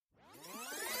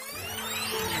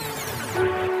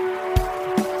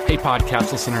Hey,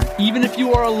 podcast listener, even if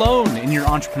you are alone in your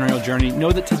entrepreneurial journey,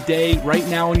 know that today, right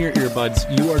now in your earbuds,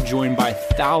 you are joined by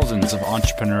thousands of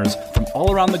entrepreneurs from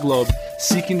all around the globe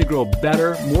seeking to grow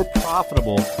better, more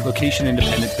profitable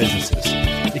location-independent businesses.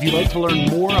 If you'd like to learn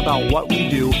more about what we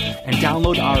do and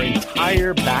download our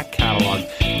entire back catalog,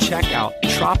 check out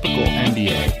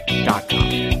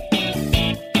tropicalmba.com.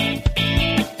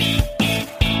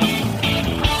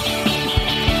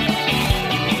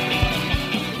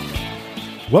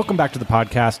 Welcome back to the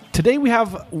podcast. Today we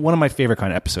have one of my favorite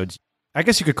kind of episodes. I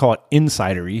guess you could call it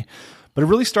insidery, but it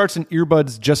really starts in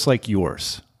earbuds just like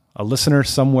yours. A listener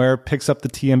somewhere picks up the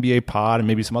TMBA pod and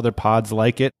maybe some other pods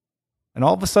like it, and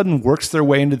all of a sudden works their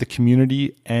way into the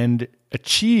community and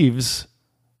achieves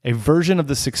a version of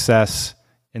the success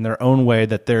in their own way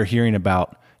that they're hearing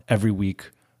about every week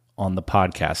on the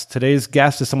podcast. Today's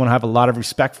guest is someone I have a lot of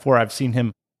respect for. I've seen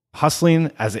him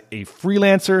hustling as a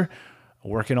freelancer,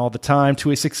 working all the time,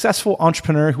 to a successful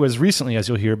entrepreneur who has recently, as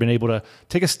you'll hear, been able to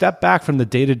take a step back from the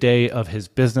day-to-day of his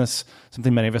business,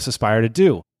 something many of us aspire to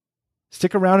do.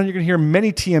 Stick around and you're going to hear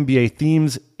many TMBA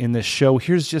themes in this show.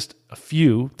 Here's just a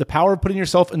few. The power of putting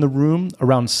yourself in the room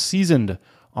around seasoned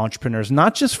entrepreneurs,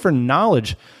 not just for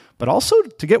knowledge, but also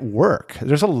to get work.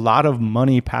 There's a lot of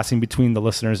money passing between the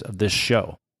listeners of this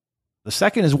show. The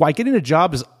second is why getting a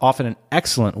job is often an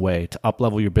excellent way to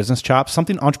up-level your business chops.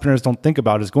 Something entrepreneurs don't think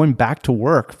about is going back to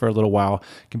work for a little while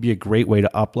can be a great way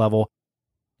to up-level.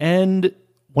 And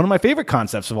one of my favorite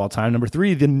concepts of all time, number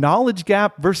 3, the knowledge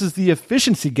gap versus the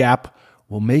efficiency gap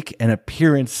will make an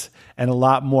appearance, and a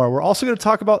lot more. We're also going to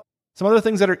talk about some other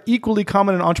things that are equally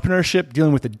common in entrepreneurship,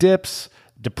 dealing with the dips,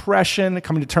 depression,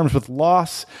 coming to terms with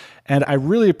loss. And I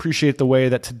really appreciate the way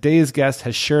that today's guest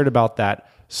has shared about that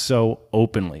so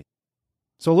openly.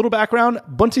 So a little background,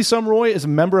 Bunty Sumroy is a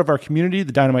member of our community,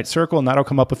 the Dynamite Circle, and that'll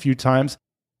come up a few times.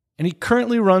 And he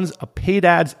currently runs a paid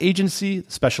ads agency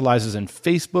that specializes in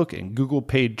Facebook and Google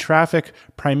paid traffic,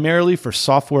 primarily for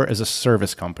software as a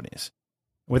service companies.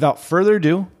 Without further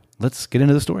ado, let's get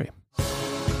into the story.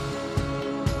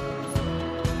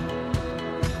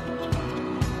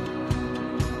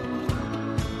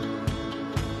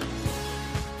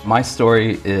 My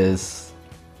story is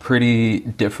pretty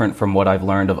different from what I've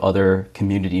learned of other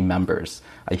community members.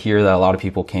 I hear that a lot of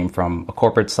people came from a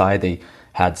corporate side. They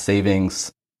had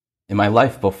savings. In my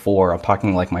life before, I'm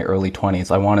talking like my early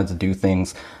 20s, I wanted to do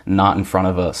things not in front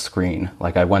of a screen.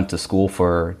 Like I went to school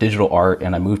for digital art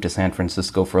and I moved to San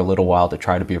Francisco for a little while to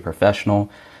try to be a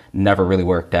professional. Never really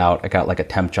worked out. I got like a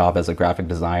temp job as a graphic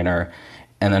designer.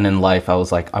 And then in life, I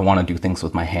was like, I want to do things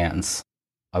with my hands.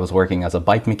 I was working as a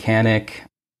bike mechanic.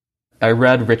 I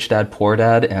read Rich Dad, Poor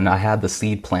Dad, and I had the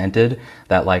seed planted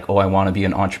that like, oh, I want to be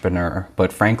an entrepreneur.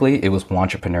 But frankly, it was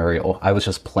entrepreneurial. I was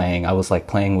just playing. I was like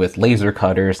playing with laser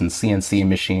cutters and CNC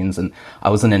machines, and I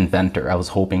was an inventor. I was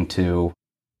hoping to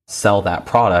sell that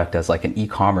product as like an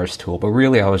e-commerce tool, but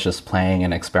really I was just playing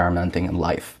and experimenting in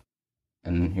life.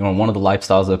 And, you know, one of the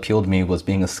lifestyles that appealed to me was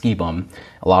being a ski bum.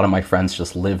 A lot of my friends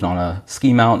just lived on a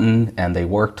ski mountain and they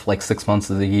worked like 6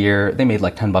 months of the year. They made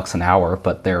like $10 an hour,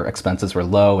 but their expenses were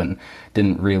low and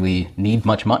didn't really need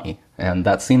much money. And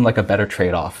that seemed like a better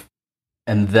trade-off.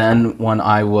 And then when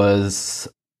I was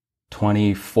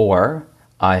 24,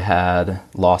 I had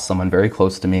lost someone very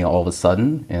close to me all of a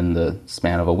sudden in the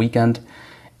span of a weekend,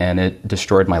 and it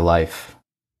destroyed my life.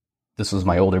 This was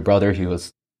my older brother. He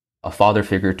was a father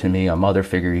figure to me, a mother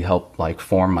figure. He helped like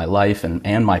form my life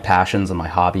and my passions and my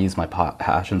hobbies, my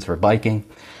passions for biking.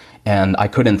 And I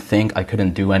couldn't think, I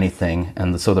couldn't do anything.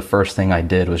 And so the first thing I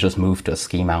did was just move to a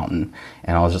ski mountain.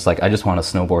 And I was just like, I just want to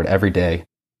snowboard every day.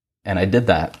 And I did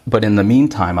that. But in the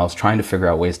meantime, I was trying to figure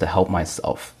out ways to help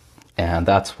myself. And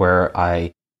that's where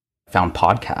I found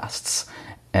podcasts.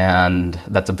 And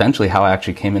that's eventually how I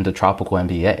actually came into Tropical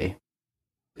MBA.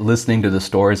 Listening to the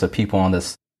stories of people on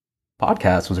this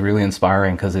podcast was really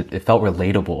inspiring because it felt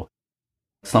relatable.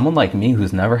 Someone like me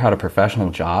who's never had a professional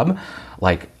job,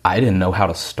 like I didn't know how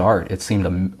to start. It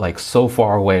seemed like so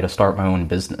far away to start my own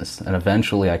business. And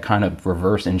eventually I kind of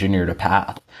reverse engineered a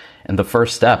path. And the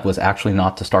first step was actually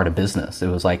not to start a business. It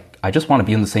was like, I just want to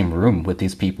be in the same room with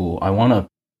these people. I want to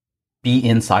be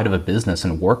inside of a business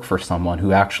and work for someone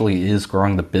who actually is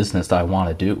growing the business that I want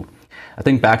to do. I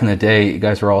think back in the day, you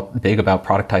guys were all big about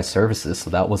productized services. So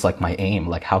that was like my aim.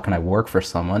 Like, how can I work for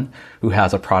someone who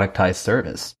has a productized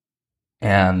service?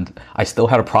 And I still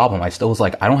had a problem. I still was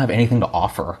like, I don't have anything to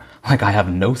offer. Like, I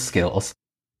have no skills,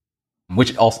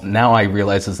 which also now I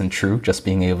realize isn't true. Just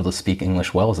being able to speak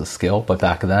English well is a skill. But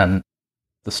back then,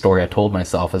 the story I told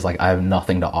myself is like, I have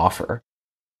nothing to offer.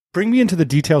 Bring me into the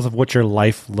details of what your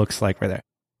life looks like right there.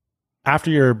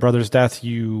 After your brother's death,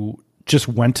 you just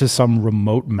went to some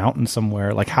remote mountain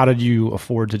somewhere. Like, how did you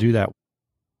afford to do that?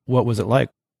 What was it like?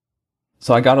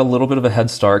 So I got a little bit of a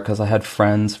head start because I had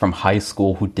friends from high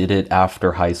school who did it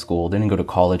after high school, didn't go to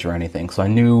college or anything. So I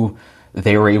knew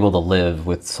they were able to live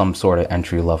with some sort of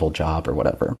entry-level job or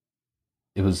whatever.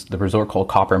 It was the resort called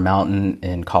Copper Mountain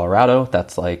in Colorado.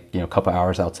 That's like, a couple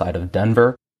hours outside of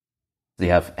Denver. They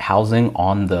have housing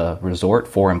on the resort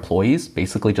for employees,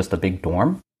 basically just a big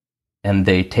dorm. And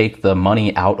they take the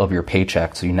money out of your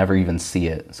paycheck, so you never even see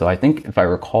it. So I think, if I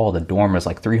recall, the dorm was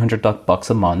like $300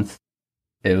 a month.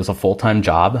 It was a full-time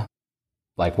job,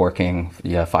 like working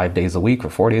 5 days a week or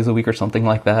 4 days a week or something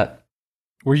like that.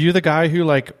 Were you the guy who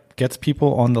like gets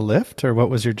people on the lift, or what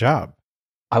was your job?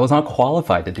 I was not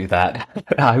qualified to do that.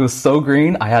 I was so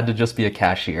green, I had to just be a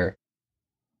cashier.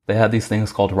 They had these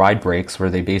things called ride breaks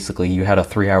where you had a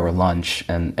 3-hour lunch,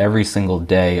 and every single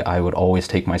day I would always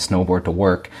take my snowboard to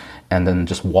work and then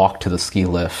just walk to the ski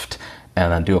lift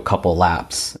and then do a couple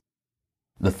laps.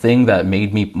 The thing that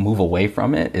made me move away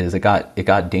from it is it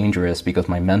got dangerous because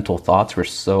my mental thoughts were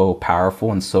so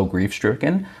powerful and so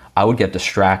grief-stricken. I would get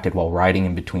distracted while riding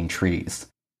in between trees.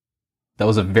 That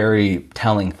was a very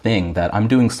telling thing, that I'm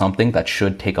doing something that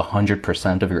should take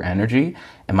 100% of your energy,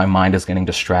 and my mind is getting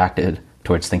distracted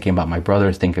towards thinking about my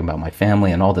brothers, thinking about my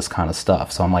family, and all this kind of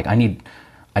stuff. So I'm like, I need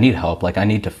help. Like, I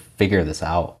need to figure this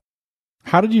out.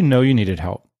 How did you know you needed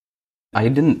help? I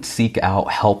didn't seek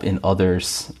out help in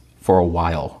others for a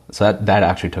while. So that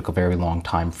actually took a very long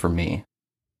time for me.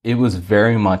 It was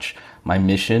very much, my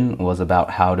mission was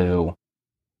about how to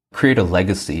create a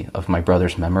legacy of my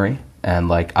brother's memory. And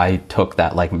like, I took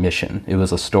that like mission. It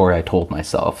was a story I told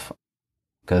myself,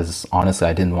 because honestly,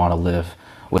 I didn't want to live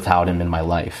without him in my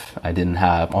life. I didn't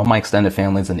have all my extended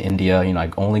families in India.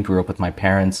 I only grew up with my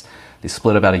parents. They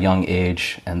split up at a young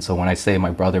age. And so when I say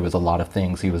my brother was a lot of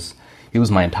things, he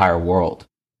was my entire world.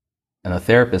 And a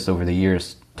therapist over the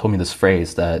years told me this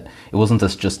phrase, that it wasn't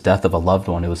just death of a loved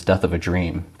one, it was death of a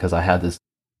dream. Because I had this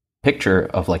picture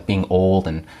of like being old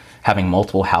and having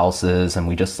multiple houses, and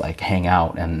we just like hang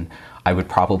out, and I would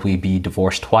probably be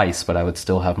divorced twice, but I would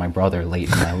still have my brother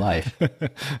late in my life.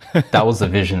 That was the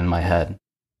vision in my head.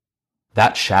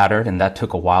 That shattered, and that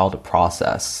took a while to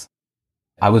process.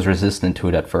 I was resistant to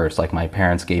it at first. Like, my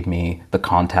parents gave me the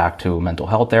contact to a mental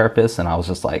health therapist, and I was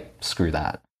just like, screw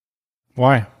that.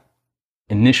 Why?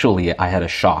 Initially, I had a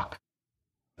shock.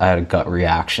 I had a gut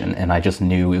reaction, and I just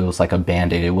knew it was like a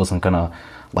Band-Aid. It wasn't gonna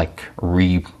like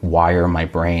rewire my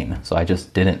brain. So I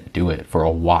just didn't do it for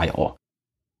a while.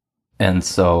 And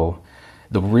so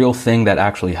the real thing that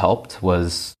actually helped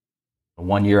was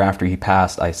 1 year after he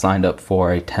passed, I signed up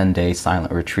for a 10-day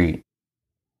silent retreat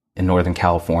in Northern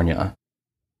California.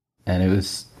 And it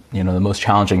was, the most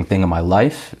challenging thing in my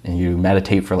life. And you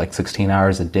meditate for like 16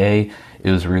 hours a day.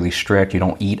 It was really strict. You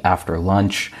don't eat after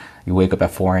lunch. You wake up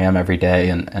at 4 a.m. every day.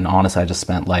 And honestly, I just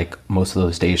spent like most of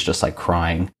those days just like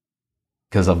crying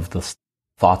because of the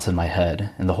thoughts in my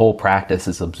head. And the whole practice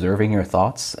is observing your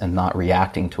thoughts and not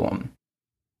reacting to them.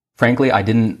 Frankly, I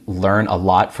didn't learn a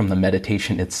lot from the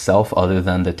meditation itself other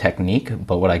than the technique,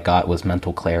 but what I got was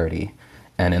mental clarity.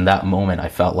 And in that moment, I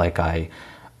felt like I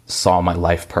saw my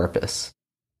life purpose.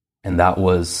 And that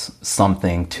was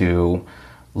something to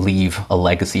leave a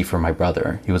legacy for my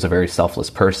brother. He was a very selfless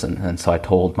person. And so I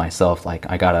told myself, like,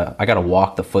 I gotta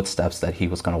walk the footsteps that he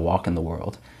was gonna walk in the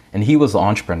world. And he was the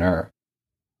entrepreneur.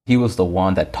 He was the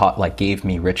one that gave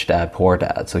me Rich Dad, Poor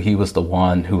Dad. So he was the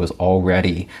one who was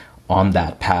already on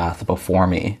that path before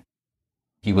me.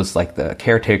 He was like the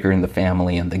caretaker in the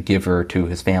family and the giver to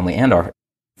his family and our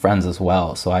friends as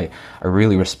well. So I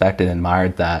really respected and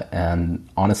admired that. And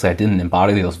honestly, I didn't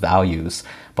embody those values,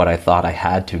 but I thought I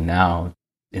had to now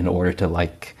in order to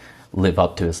like live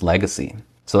up to his legacy.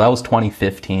 So that was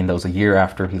 2015. That was a year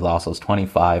after he lost. I was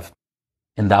 25.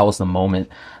 And that was the moment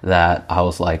that I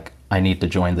was like, I need to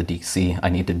join the DC. I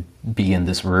need to be in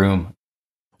this room.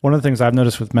 One of the things I've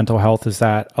noticed with mental health is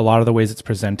that a lot of the ways it's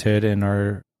presented in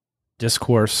our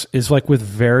discourse is like with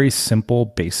very simple,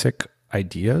 basic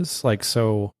ideas. Like,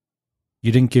 so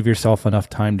you didn't give yourself enough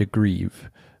time to grieve.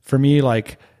 For me,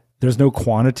 like, there's no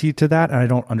quantity to that and I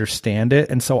don't understand it.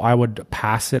 And so I would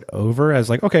pass it over as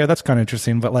like, okay, that's kind of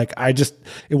interesting. But like,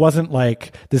 it wasn't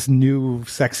like this new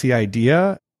sexy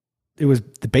idea. It was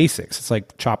the basics. It's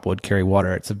like chop wood, carry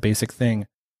water. It's a basic thing.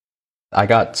 I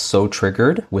got so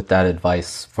triggered with that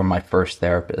advice from my first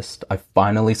therapist. I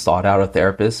finally sought out a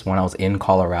therapist when I was in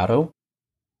Colorado.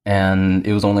 And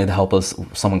it was only to help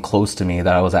someone close to me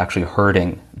that I was actually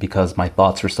hurting because my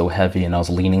thoughts were so heavy and I was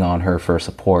leaning on her for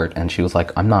support. And she was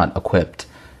like, I'm not equipped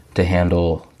to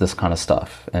handle this kind of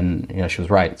stuff. And she was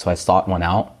right. So I sought one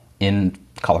out in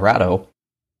Colorado.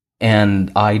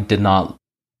 And I did not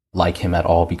like him at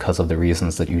all because of the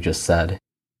reasons that you just said.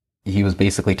 He was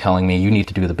basically telling me, you need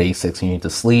to do the basics. You need to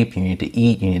sleep, you need to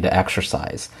eat, you need to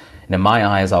exercise. And in my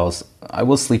eyes, I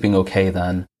was sleeping okay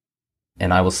then.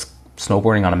 And I was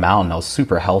snowboarding on a mountain. I was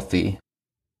super healthy.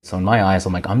 So in my eyes,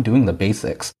 I'm like, I'm doing the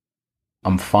basics.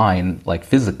 I'm fine, like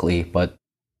physically, but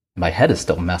my head is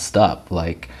still messed up.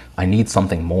 Like, I need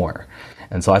something more.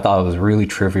 And so I thought it was really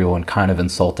trivial and kind of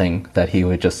insulting that he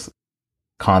would just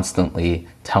constantly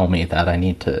tell me that I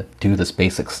need to do this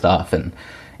basic stuff. And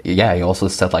yeah, he also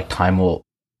said like time will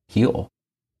heal.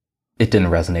 It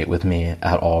didn't resonate with me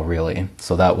at all, really.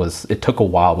 So it took a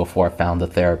while before I found the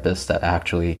therapist that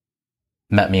actually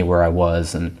met me where I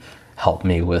was and helped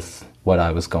me with what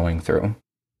I was going through.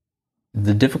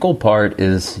 The difficult part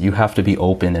is you have to be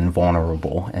open and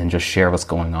vulnerable and just share what's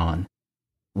going on.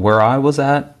 Where I was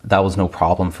at, that was no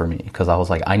problem for me because I was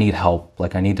like, I need help.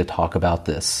 Like, I need to talk about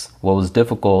this. What was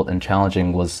difficult and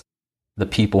challenging was the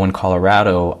people in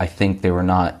Colorado. I think they were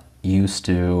not used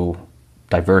to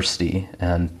diversity.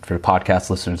 And for podcast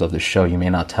listeners of this show, you may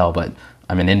not tell, but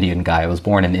I'm an Indian guy. I was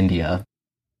born in India.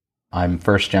 I'm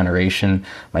first generation.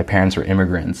 My parents were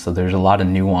immigrants. So there's a lot of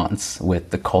nuance with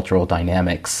the cultural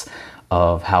dynamics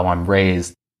of how I'm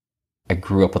raised. I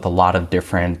grew up with a lot of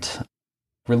different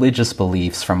religious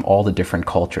beliefs from all the different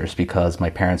cultures because my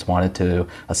parents wanted to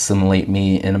assimilate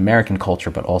me in American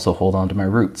culture, but also hold on to my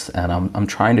roots. And I'm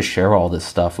trying to share all this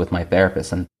stuff with my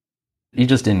therapist, and he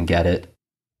just didn't get it.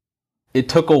 It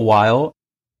took a while.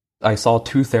 I saw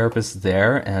 2 therapists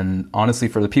there, and honestly,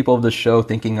 for the people of the show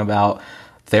thinking about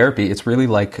therapy, it's really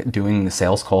like doing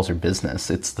sales calls or business.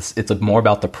 It's more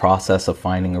about the process of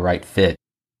finding the right fit.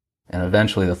 And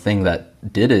eventually the thing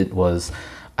that did it was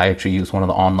I actually used one of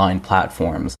the online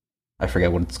platforms. I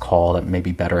forget what it's called,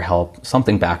 maybe BetterHelp,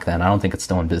 something back then. I don't think it's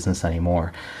still in business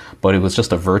anymore. But it was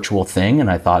just a virtual thing, and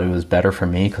I thought it was better for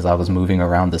me because I was moving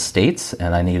around the States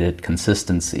and I needed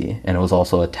consistency. And it was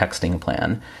also a texting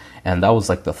plan. And that was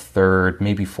like the 3rd,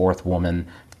 maybe 4th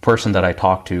person that I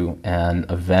talked to, and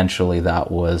eventually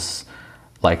that was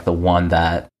like the one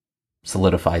that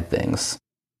solidified things.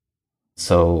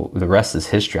 So the rest is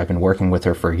history. I've been working with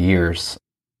her for years,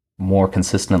 more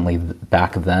consistently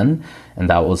back then, and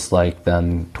that was like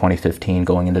then 2015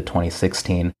 going into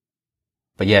 2016.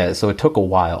 But yeah, so it took a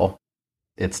while.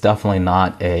 It's definitely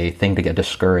not a thing to get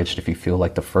discouraged if you feel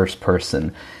like the first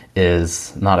person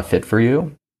is not a fit for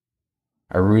you.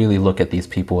 I really look at these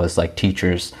people as like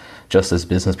teachers, just as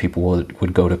business people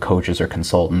would go to coaches or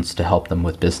consultants to help them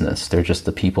with business. They're just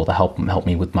the people to help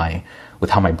me with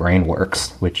how my brain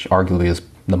works, which arguably is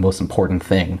the most important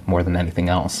thing more than anything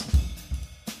else.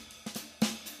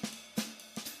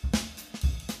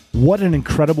 What an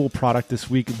incredible product this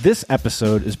week. This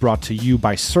episode is brought to you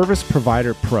by Service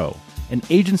Provider Pro, an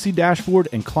agency dashboard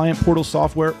and client portal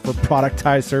software for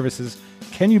productized services.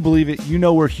 Can you believe it? You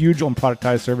know we're huge on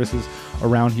productized services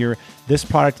around here. This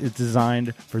product is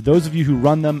designed for those of you who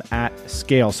run them at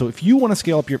scale. So if you want to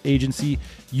scale up your agency,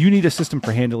 you need a system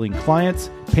for handling clients,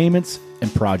 payments,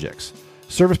 and projects.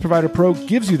 Service Provider Pro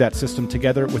gives you that system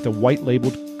together with a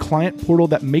white-labeled client portal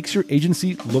that makes your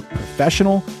agency look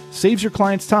professional, saves your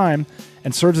clients time,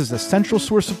 and serves as a central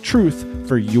source of truth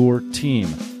for your team.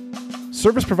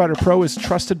 Service Provider Pro is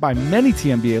trusted by many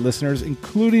TMBA listeners,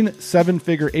 including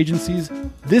 7-figure agencies.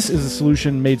 This is a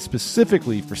solution made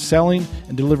specifically for selling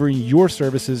and delivering your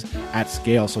services at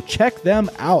scale. So check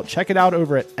them out. Check it out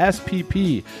over at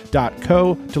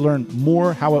spp.co to learn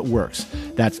more how it works.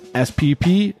 That's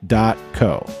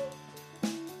spp.co.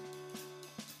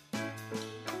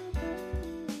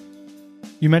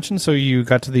 You mentioned so you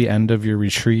got to the end of your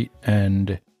retreat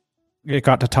and it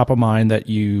got to top of mind that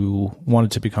you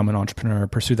wanted to become an entrepreneur,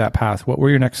 pursue that path. What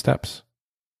were your next steps?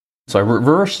 So I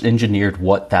reverse engineered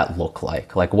what that looked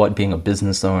like what being a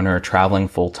business owner, traveling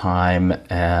full time,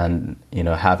 and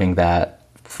having that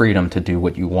freedom to do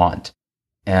what you want.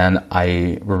 And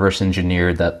I reverse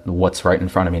engineered that what's right in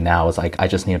front of me now is I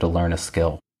just needed to learn a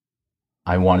skill.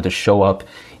 I wanted to show up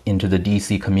into the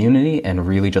DC community and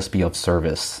really just be of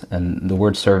service. And the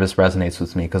word service resonates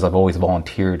with me because I've always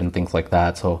volunteered and things like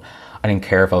that. So I didn't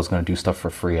care if I was going to do stuff for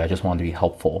free. I just wanted to be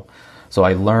helpful. So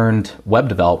I learned web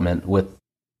development with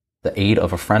the aid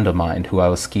of a friend of mine who I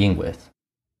was skiing with.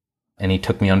 And he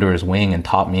took me under his wing and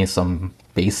taught me some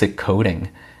basic coding,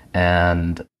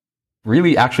 and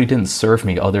really actually didn't serve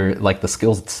me the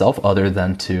skills itself other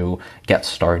than to get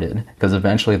started. Because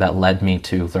eventually that led me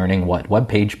to learning what web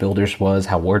page builders was,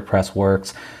 how WordPress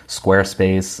works,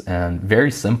 Squarespace, and very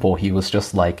simple. He was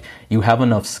just like, you have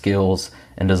enough skills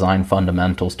and design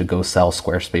fundamentals to go sell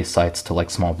Squarespace sites to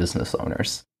small business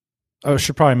owners. I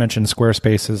should probably mention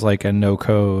Squarespace is like a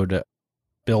no-code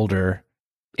builder.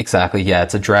 Exactly. Yeah,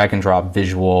 it's a drag and drop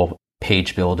visual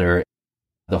page builder.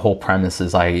 The whole premise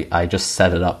is I just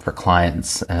set it up for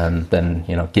clients and then,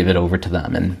 give it over to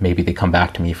them, and maybe they come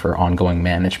back to me for ongoing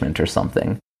management or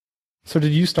something. So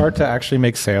did you start to actually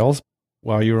make sales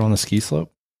while you were on the ski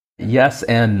slope? Yes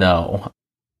and no.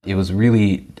 It was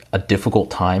really a difficult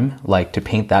time. Like, to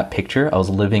paint that picture, I was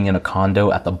living in a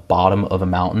condo at the bottom of a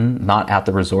mountain, not at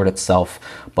the resort itself,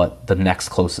 but the next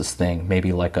closest thing,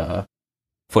 maybe like a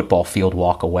football field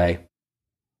walk away.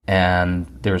 And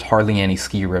there's hardly any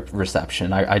ski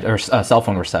reception, or cell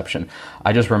phone reception.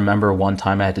 I just remember one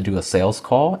time I had to do a sales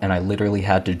call, and I literally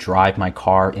had to drive my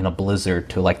car in a blizzard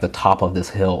to like the top of this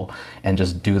hill and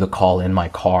just do the call in my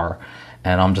car.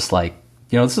 And I'm just like,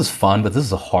 this is fun, but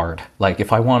this is hard. Like,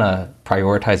 if I want to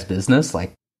prioritize business,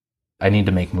 like, I need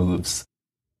to make moves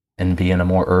and be in a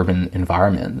more urban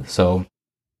environment. So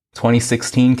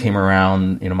 2016 came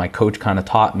around, my coach kind of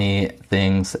taught me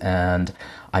things, and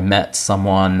I met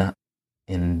someone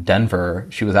in Denver.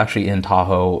 She was actually in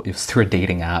Tahoe. It was through a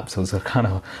dating app, so it was a kind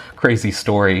of crazy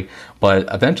story. But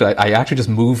eventually, I actually just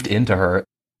moved into her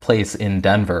place in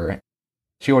Denver.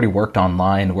 She already worked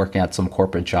online, working at some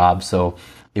corporate job, so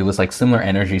it was like similar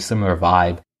energy, similar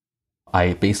vibe.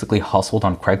 I basically hustled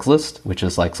on Craigslist, which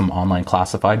is like some online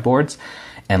classified boards,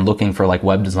 and looking for like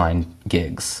web design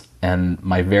gigs. And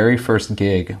my very first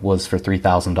gig was for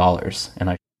 $3,000, and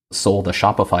I sold a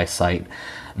Shopify site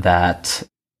that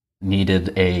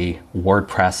needed a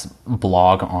WordPress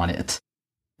blog on it.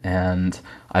 And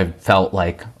I felt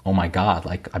like, oh my God,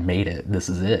 like, I made it. This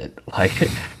is it. Like,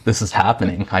 this is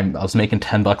happening. I was making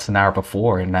 $10 an hour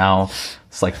before, and now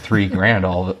it's like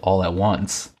 $3,000 all at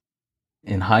once.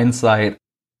 In hindsight,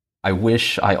 I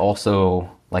wish I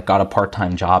also like got a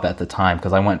part-time job at the time,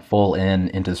 because I went full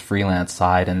into this freelance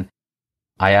side, and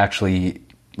I actually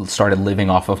started living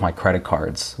off of my credit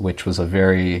cards, which was a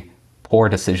very poor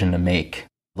decision to make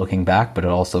looking back, but it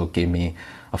also gave me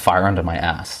a fire under my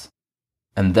ass.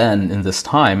 And then in this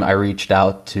time, I reached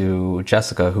out to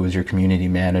Jessica, who was your community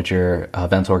manager,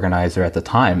 events organizer at the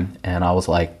time. And I was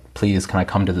like, please, can I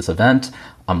come to this event?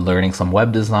 I'm learning some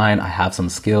web design. I have some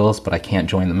skills, but I can't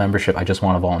join the membership. I just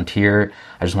want to volunteer.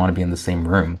 I just want to be in the same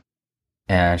room.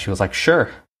 And she was like, sure.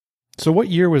 So what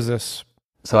year was this?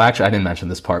 So actually, I didn't mention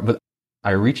this part, but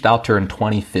I reached out to her in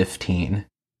 2015,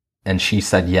 and she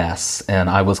said yes. And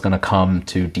I was going to come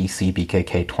to DC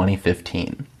BKK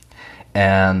 2015.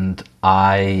 And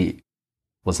I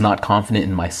was not confident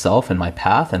in myself and my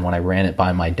path. And when I ran it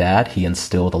by my dad, he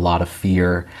instilled a lot of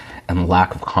fear and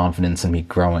lack of confidence in me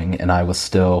growing. And I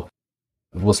was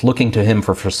looking to him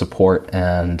for support,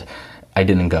 and I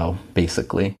didn't go,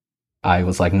 basically. I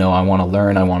was like, no, I want to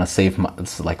learn. I want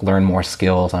to learn more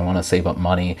skills. I want to save up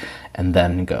money and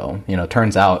then go.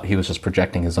 Turns out he was just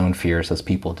projecting his own fears, as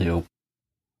people do.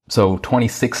 So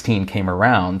 2016 came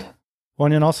around. Well,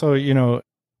 and also,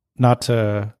 not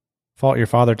to fault your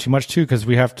father too much too, because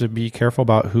we have to be careful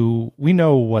about we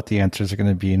know what the answers are going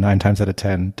to be 9 times out of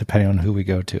 10, depending on who we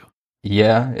go to.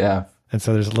 Yeah. And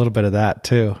so there's a little bit of that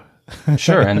too.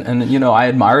 Sure. And I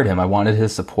admired him. I wanted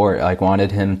his support. I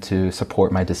wanted him to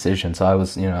support my decision. So I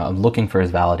was, I'm looking for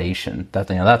his validation.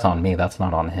 That's on me. That's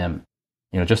not on him.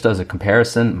 Just as a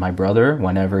comparison, my brother,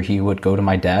 whenever he would go to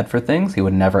my dad for things, he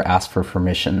would never ask for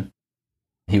permission.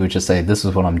 He would just say, this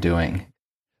is what I'm doing.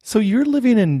 So you're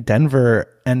living in Denver,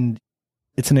 and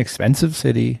it's an expensive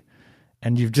city,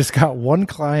 and you've just got one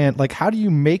client. Like, how do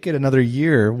you make it another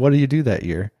year? What do you do that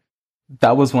year?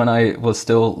 That was when I was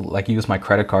still use my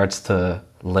credit cards to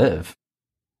live.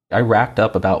 I racked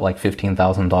up about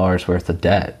 $15,000 worth of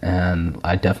debt, and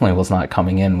I definitely was not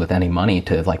coming in with any money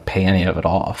to pay any of it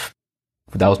off.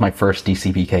 That was my first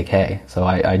DCBKK. So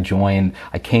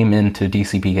I came into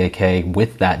DCBKK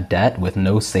with that debt, with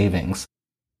no savings.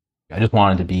 I just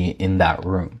wanted to be in that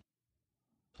room.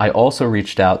 I also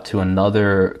reached out to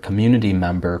another community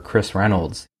member, Chris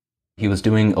Reynolds. He was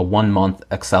doing a 1-month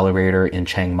accelerator in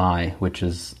Chiang Mai, which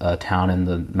is a town in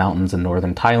the mountains in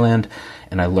northern Thailand.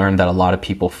 And I learned that a lot of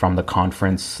people from the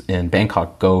conference in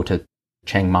Bangkok go to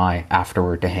Chiang Mai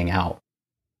afterward to hang out.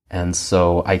 And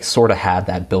so I sort of had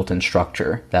that built-in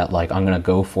structure that I'm going to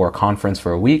go for a conference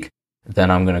for a week,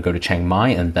 then I'm going to go to Chiang Mai,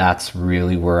 and that's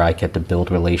really where I get to build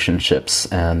relationships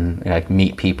and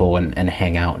meet people and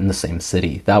hang out in the same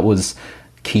city. That was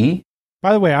key.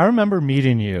 By the way, I remember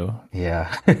meeting you.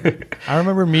 Yeah. I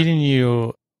remember meeting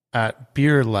you at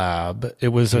Beer Lab. It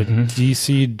was a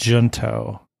DC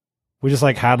Junto. we just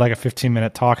like had like a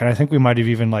 15-minute talk, and I think we might have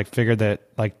even like figured that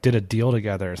like did a deal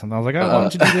together or something. I was like, oh, why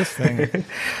don't you do this thing?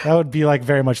 That would be like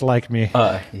very much like me.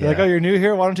 Yeah. You're like, oh, you're new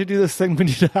here? Why don't you do this thing we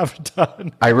need to have it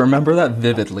done? I remember that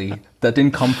vividly. That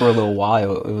didn't come for a little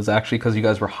while. It was actually because you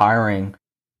guys were hiring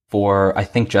for, I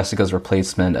think, Jessica's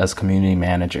replacement as community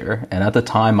manager. And at the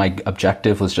time, my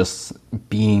objective was just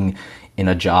being in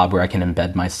a job where I can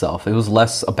embed myself. It was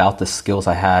less about the skills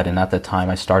I had. And at the time,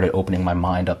 I started opening my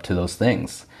mind up to those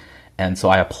things. And so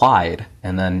I applied,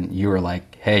 and then you were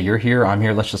like, hey, you're here, I'm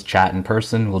here, let's just chat in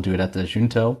person. We'll do it at the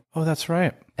Junto. Oh, that's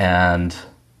right. And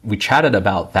we chatted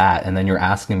about that, and then you're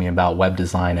asking me about web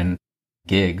design and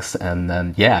gigs. And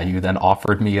then, yeah, you then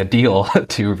offered me a deal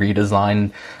to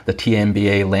redesign the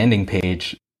TMBA landing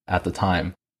page at the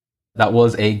time. That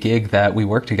was a gig that we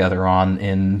worked together on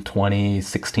in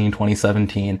 2016,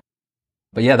 2017.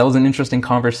 But yeah, that was an interesting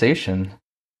conversation.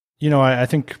 You know, I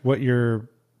think what you're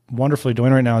wonderfully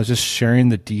doing right now is just sharing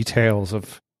the details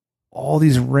of all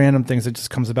these random things that just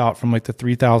comes about, from like the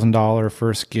 $3,000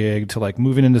 first gig to like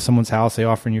moving into someone's house, they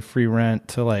offering you free rent,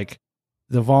 to like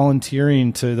the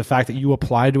volunteering, to the fact that you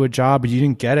applied to a job but you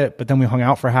didn't get it, but then we hung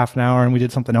out for half an hour and we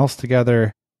did something else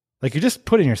together. Like, you're just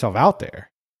putting yourself out there.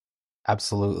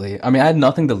 Absolutely. I mean, I had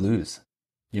nothing to lose.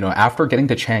 You know, after getting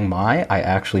to Chiang Mai, I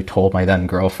actually told my then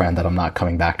girlfriend that I'm not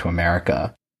coming back to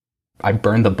America. I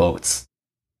burned the boats.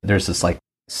 There's this like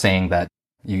saying that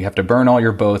you have to burn all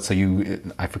your boats. So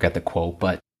I forget the quote,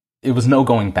 but it was no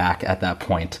going back at that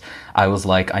point. I was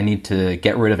like, I need to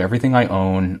get rid of everything I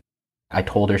own. I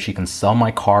told her she can sell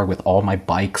my car with all my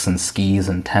bikes and skis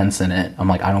and tents in it. I'm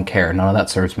like, I don't care. None of that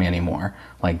serves me anymore.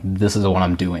 Like, this is what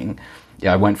I'm doing.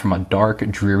 Yeah, I went from a dark,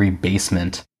 dreary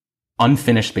basement,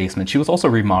 unfinished basement. She was also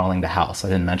remodeling the house. I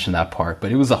didn't mention that part,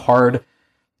 but it was a hard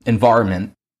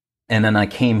environment. And then I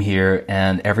came here,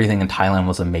 and everything in Thailand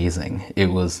was amazing. It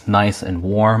was nice and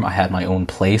warm. I had my own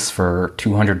place for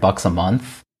 $200 a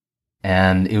month.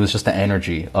 And it was just the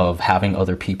energy of having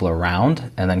other people around,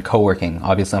 and then co-working.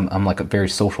 Obviously, I'm like a very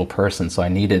social person, so I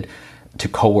needed to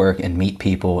co-work and meet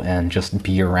people and just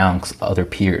be around other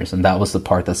peers. And that was the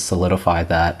part that solidified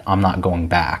that I'm not going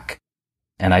back.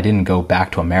 And I didn't go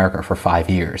back to America for 5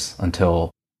 years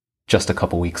until just a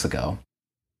couple weeks ago.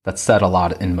 That set a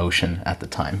lot in motion at the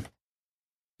time.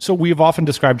 So we've often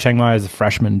described Chiang Mai as the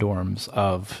freshman dorms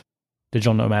of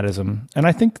digital nomadism, and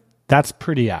I think that's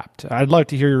pretty apt. I'd like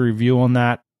to hear your review on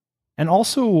that, and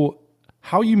also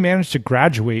how you managed to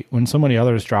graduate when so many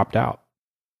others dropped out.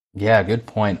 Yeah, good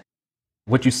point.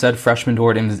 What you said, freshman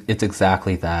dorm, it's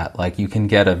exactly that. Like, you can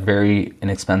get a very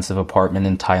inexpensive apartment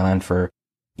in Thailand for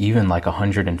even like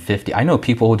 $150. I know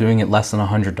people doing it less than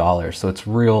 $100, so it's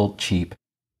real cheap.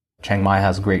 Chiang Mai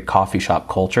has great coffee shop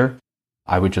culture.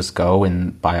 I would just go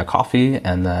and buy a coffee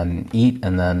and then eat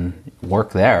and then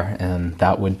work there, and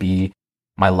that would be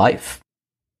my life.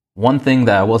 One thing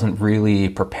that I wasn't really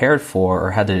prepared for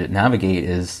or had to navigate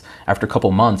is, after a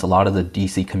couple months, a lot of the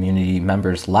DC community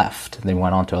members left. They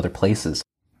went on to other places.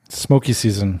 Smoky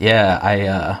season. Yeah,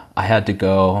 I had to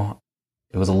go.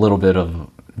 It was a little bit of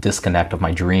disconnect of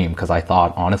my dream, because I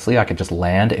thought, honestly, I could just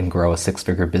land and grow a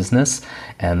 6-figure business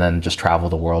and then just travel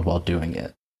the world while doing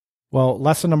it. Well,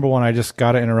 lesson number one, I just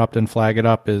got to interrupt and flag it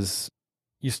up, is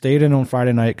you stayed in on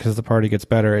Friday night because the party gets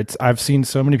better. I've seen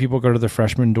so many people go to the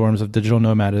freshman dorms of digital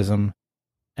nomadism,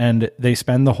 and they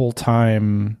spend the whole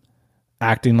time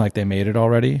acting like they made it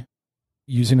already,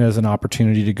 using it as an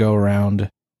opportunity to go around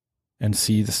and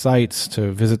see the sites,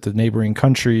 to visit the neighboring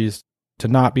countries, to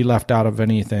not be left out of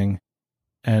anything.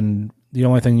 And the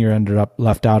only thing you're ended up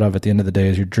left out of at the end of the day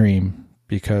is your dream,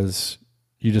 because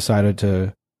you decided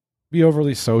to be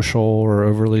overly social or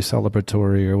overly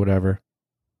celebratory or whatever.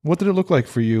 What did it look like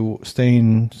for you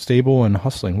staying stable and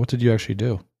hustling? What did you actually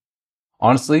do?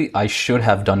 Honestly, I should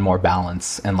have done more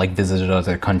balance and like visited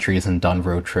other countries and done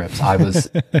road trips.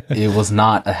 It was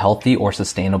not a healthy or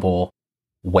sustainable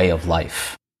way of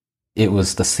life. It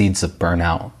was the seeds of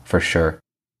burnout for sure.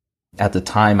 At the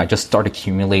time, I just started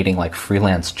accumulating like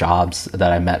freelance jobs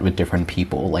that I met with different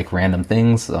people, like random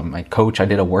things. My coach, I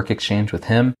did a work exchange with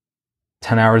him,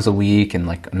 10 hours a week, and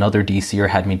like another DCer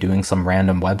had me doing some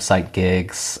random website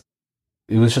gigs.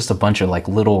 It was just a bunch of like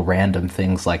little random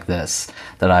things like this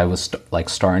that I was like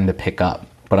starting to pick up.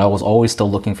 But I was always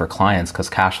still looking for clients because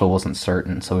cash flow wasn't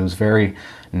certain. So it was very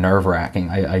nerve-wracking.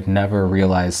 I never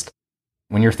realized,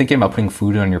 when you're thinking about putting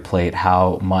food on your plate,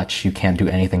 how much you can't do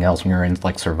anything else when you're in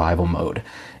like survival mode.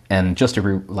 And just to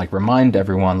remind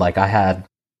everyone, like, I had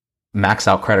max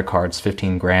out credit cards,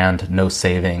 15 grand, no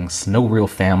savings, no real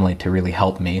family to really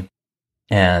help me.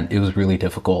 And it was really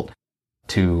difficult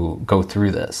to go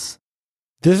through this.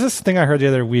 There's this thing I heard the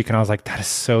other week and I was like, that is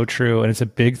so true. And it's a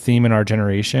big theme in our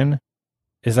generation,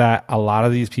 is that a lot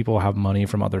of these people have money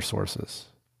from other sources.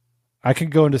 I could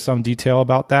go into some detail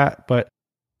about that, but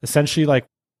essentially, like,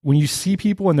 when you see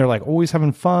people and they're like always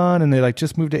having fun and they like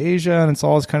just moved to Asia and it's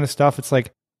all this kind of stuff, it's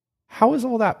like, how is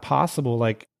all that possible?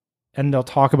 Like, and they'll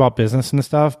talk about business and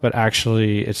stuff, but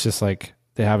actually it's just like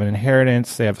they have an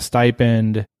inheritance, they have a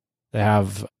stipend, they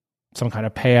have some kind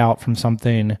of payout from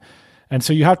something. And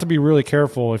so you have to be really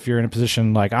careful if you're in a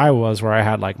position like I was, where I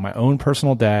had like my own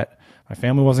personal debt, my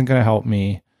family wasn't going to help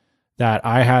me, that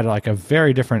I had like a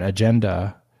very different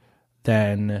agenda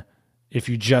than if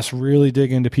you just really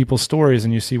dig into people's stories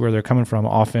and you see where they're coming from.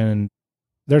 Often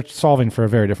they're solving for a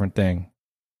very different thing.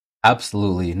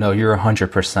 Absolutely. No, you're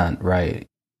 100% right.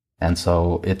 And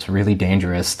so it's really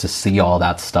dangerous to see all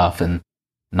that stuff and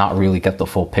not really get the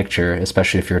full picture,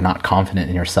 especially if you're not confident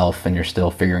in yourself and you're still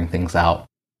figuring things out.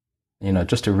 You know,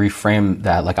 just to reframe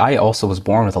that, like, I also was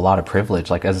born with a lot of privilege.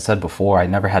 Like, as I said before, I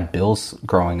never had bills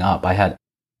growing up. I had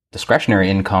discretionary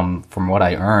income from what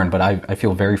I earned, but I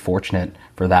feel very fortunate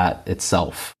for that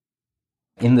itself.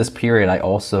 In this period, I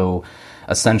also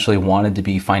essentially wanted to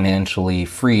be financially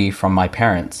free from my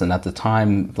parents. And at the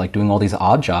time, like, doing all these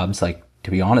odd jobs, like,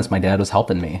 to be honest, my dad was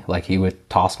helping me. Like, he would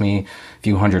toss me a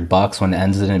few $100 when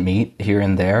ends didn't meet here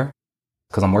and there,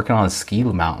 because I'm working on a ski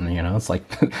mountain, you know, it's like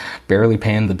barely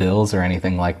paying the bills or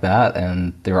anything like that.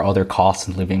 And there are other costs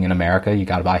in living in America. You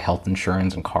got to buy health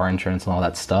insurance and car insurance and all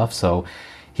that stuff. So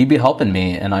he'd be helping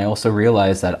me. And I also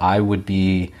realized that I would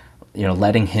be, you know,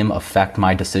 letting him affect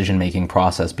my decision-making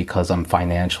process because I'm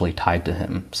financially tied to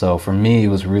him. So for me, it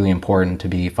was really important to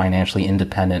be financially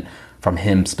independent from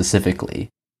him specifically.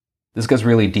 This gets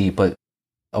really deep, but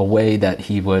a way that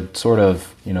he would sort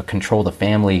of, you know, control the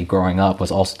family growing up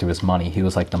was also through his money. He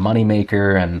was like the money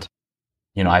maker. And,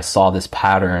 you know, I saw this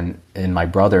pattern in my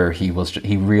brother. He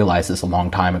realized this a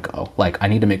long time ago. Like, I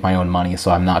need to make my own money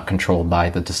so I'm not controlled by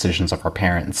the decisions of our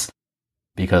parents,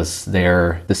 because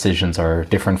their decisions are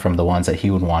different from the ones that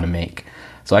he would want to make.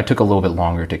 So I took a little bit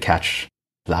longer to catch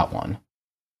that one.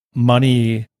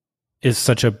 Money is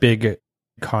such a big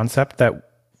concept that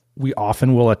we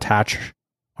often will attach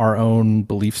our own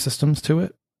belief systems to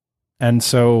it. And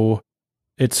so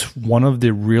it's one of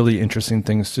the really interesting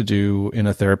things to do in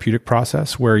a therapeutic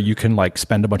process, where you can like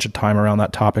spend a bunch of time around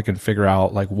that topic and figure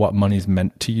out like what money's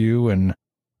meant to you. And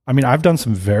I mean, I've done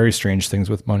some very strange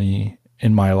things with money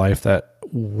in my life that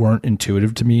weren't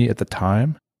intuitive to me at the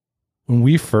time. When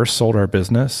we first sold our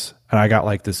business and I got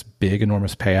like this big,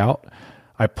 enormous payout,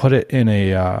 I put it in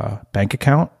a bank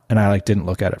account and I like didn't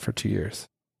look at it for 2 years.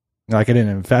 Like, I didn't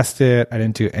invest it. I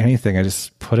didn't do anything. I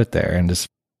just put it there and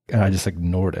I just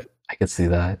ignored it. I could see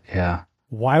that. Yeah.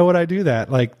 Why would I do that?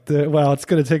 Like, well, it's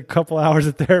going to take a couple hours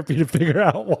of therapy to figure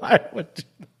out why I would do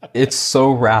that. It's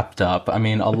so wrapped up. I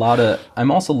mean,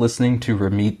 I'm also listening to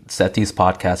Ramit Sethi's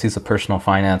podcast. He's a personal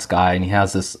finance guy, and he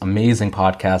has this amazing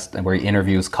podcast where he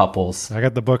interviews couples. I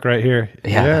got the book right here.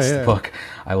 Yeah, that's the book.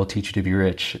 I Will Teach You to Be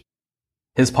Rich.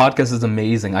 His podcast is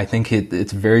amazing. I think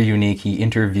it's very unique. He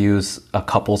interviews a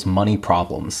couple's money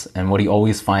problems. And what he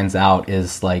always finds out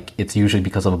is like, it's usually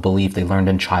because of a belief they learned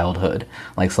in childhood,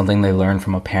 like something they learned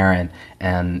from a parent,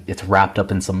 and it's wrapped up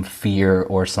in some fear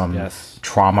or some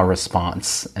trauma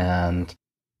response. And,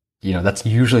 you know, that's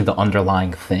usually the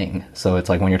underlying thing. So it's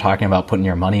like when you're talking about putting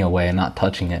your money away and not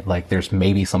touching it, like there's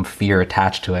maybe some fear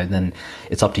attached to it. And then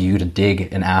it's up to you to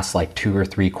dig and ask like 2 or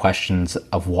 3 questions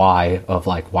of why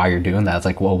you're doing that. It's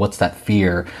like, well, what's that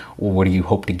fear? Well, what do you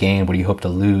hope to gain? What do you hope to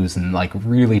lose? And like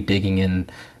really digging in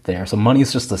there. So money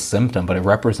is just a symptom, but it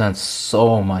represents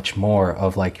so much more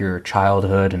of like your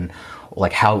childhood and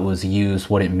like how it was used,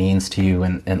 what it means to you,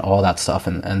 and all that stuff.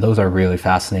 And those are really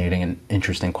fascinating and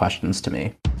interesting questions to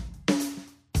me.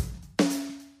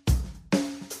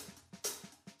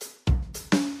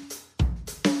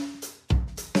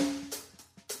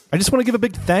 I just want to give a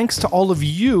big thanks to all of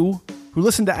you who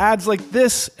listened to ads like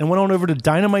this and went on over to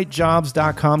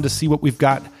dynamitejobs.com to see what we've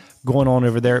got going on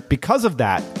over there. Because of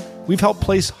that, we've helped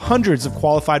place hundreds of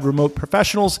qualified remote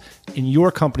professionals in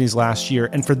your companies last year.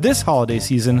 And for this holiday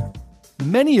season,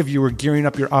 many of you are gearing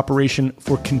up your operation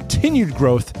for continued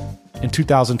growth in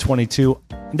 2022.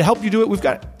 And to help you do it, we've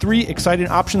got 3 exciting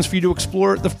options for you to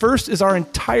explore. The first is our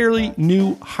entirely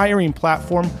new hiring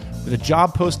platform with a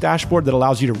job post dashboard that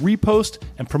allows you to repost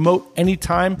and promote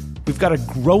anytime. We've got a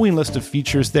growing list of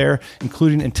features there,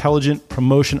 including intelligent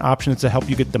promotion options to help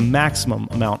you get the maximum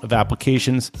amount of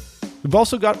applications. We've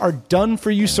also got our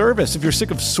done-for-you service. If you're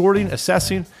sick of sorting,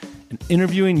 assessing, and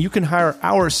interviewing, you can hire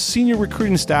our senior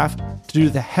recruiting staff to do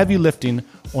the heavy lifting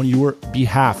on your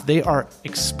behalf. They are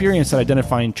experienced at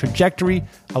identifying trajectory,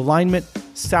 alignment,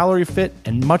 salary fit,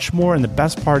 and much more. And the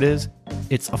best part is,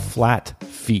 it's a flat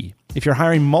fee. If you're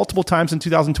hiring multiple times in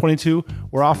 2022,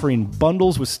 we're offering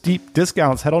bundles with steep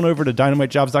discounts. Head on over to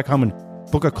dynamitejobs.com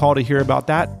and book a call to hear about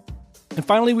that. And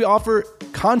finally, we offer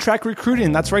contract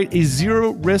recruiting. That's right, a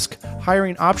zero-risk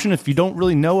hiring option if you don't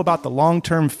really know about the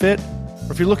long-term fit,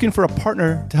 or if you're looking for a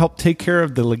partner to help take care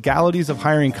of the legalities of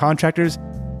hiring contractors.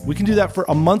 We can do that for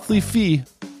a monthly fee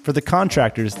for the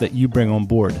contractors that you bring on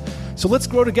board. So let's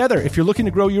grow together. If you're looking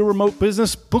to grow your remote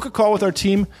business, book a call with our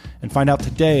team and find out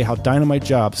today how Dynamite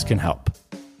Jobs can help.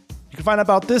 You can find out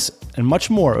about this and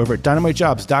much more over at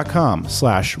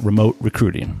dynamitejobs.com/remote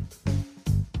recruiting.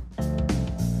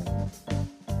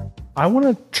 I want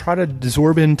to try to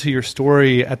absorb into your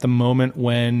story at the moment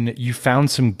when you found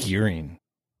some gearing.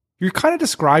 You're kind of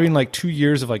describing like 2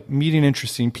 years of like meeting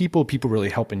interesting people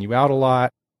really helping you out a lot.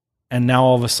 And now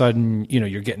all of a sudden,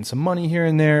 you're getting some money here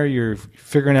and there. You're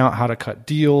figuring out how to cut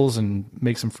deals and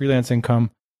make some freelance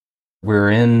income. We're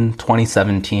in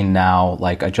 2017 now.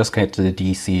 Like, I just got to the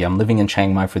DC. I'm living in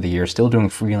Chiang Mai for the year, still doing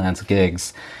freelance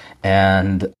gigs.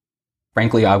 And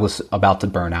frankly, I was about to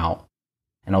burn out.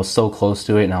 And I was so close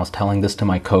to it. And I was telling this to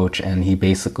my coach. And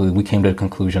we came to the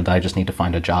conclusion that I just need to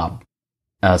find a job.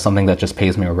 Something that just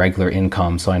pays me a regular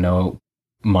income. So I know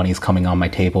money's coming on my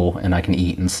table and I can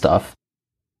eat and stuff.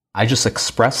 I just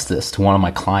expressed this to one of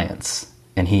my clients,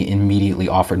 and he immediately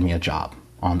offered me a job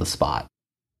on the spot.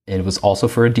 It was also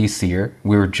for a DCer.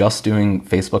 We were just doing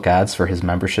Facebook ads for his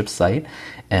membership site.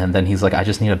 And then he's like, I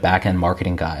just need a back-end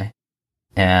marketing guy.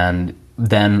 And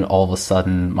then all of a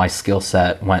sudden, my skill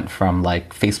set went from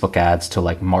like Facebook ads to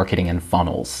like marketing and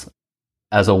funnels.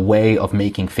 As a way of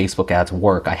making Facebook ads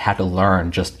work, I had to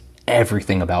learn just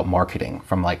everything about marketing,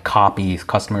 from like copy,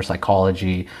 customer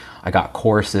psychology. I got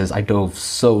courses. I dove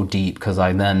so deep because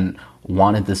I then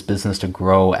wanted this business to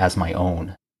grow as my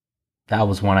own. That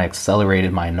was when I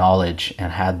accelerated my knowledge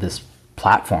and had this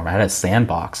platform. I had a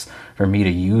sandbox for me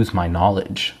to use my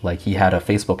knowledge. Like, he had a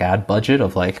Facebook ad budget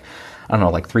of like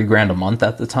 $3,000 a month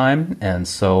at the time. And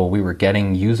so we were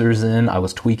getting users in. I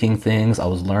was tweaking things. I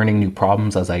was learning new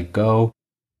problems as I go.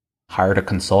 Hired a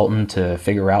consultant to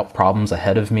figure out problems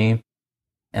ahead of me.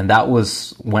 And that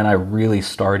was when I really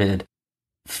started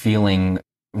feeling,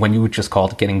 when you would just call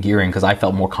it getting gearing, because I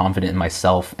felt more confident in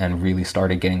myself and really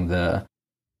started getting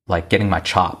my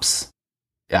chops.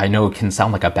 I know it can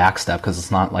sound like a backstep because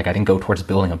it's not like I didn't go towards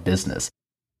building a business.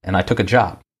 And I took a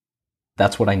job.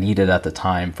 That's what I needed at the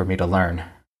time for me to learn.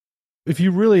 If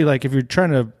you really if you're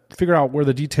trying to figure out where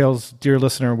the details, dear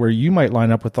listener, where you might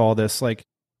line up with all this, like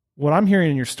what I'm hearing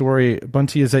in your story,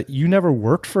 Bunty, is that you never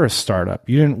worked for a startup.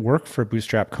 You didn't work for a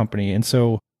bootstrap company. And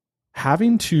so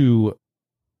having to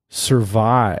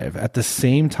survive at the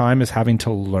same time as having to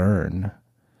learn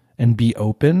and be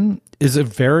open is a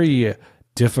very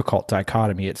difficult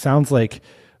dichotomy. It sounds like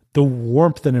the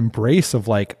warmth and embrace of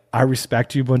like, I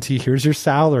respect you, Bunty, here's your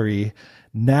salary.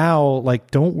 Now, like,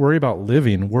 don't worry about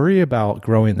living, worry about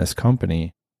growing this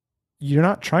company. You're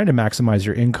not trying to maximize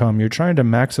your income. You're trying to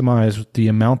maximize the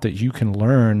amount that you can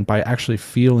learn by actually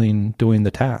doing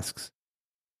the tasks.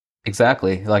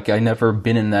 Exactly. Like, I never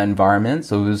been in that environment,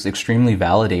 so it was extremely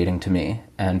validating to me.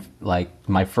 And like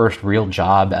my first real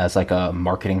job as like a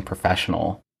marketing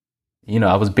professional,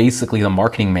 I was basically the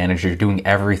marketing manager doing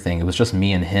everything. It was just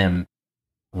me and him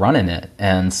running it.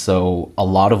 And so a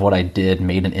lot of what I did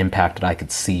made an impact that I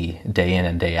could see day in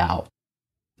and day out.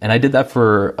 And I did that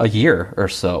for a year or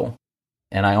so.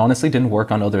 And I honestly didn't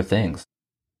work on other things.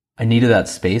 I needed that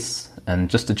space. And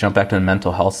just to jump back to the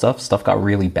mental health stuff got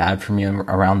really bad for me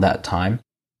around that time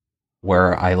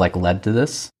where I led to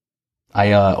this.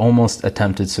 I almost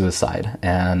attempted suicide.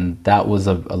 And that was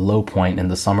a low point in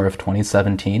the summer of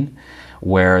 2017,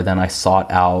 where then I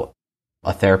sought out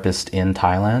a therapist in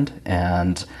Thailand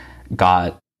and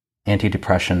got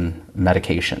antidepressant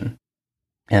medication.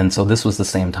 And so this was the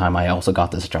same time I also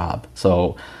got this job.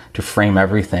 So to frame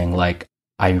everything,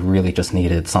 I really just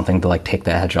needed something to take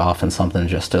the edge off and something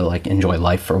just to enjoy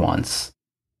life for once.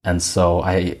 And so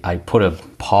I put a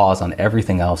pause on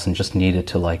everything else and just needed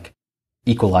to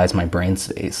equalize my brain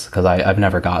space, because I've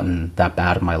never gotten that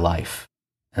bad in my life.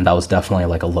 And that was definitely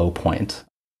a low point.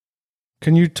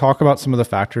 Can you talk about some of the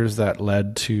factors that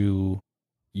led to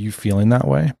you feeling that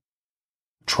way?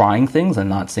 Trying things and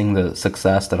not seeing the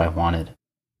success that I wanted,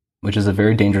 which is a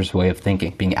very dangerous way of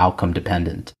thinking, being outcome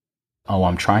dependent. Oh,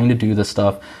 I'm trying to do this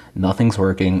stuff. Nothing's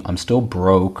working. I'm still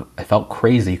broke. I felt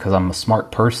crazy because I'm a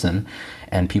smart person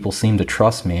and people seem to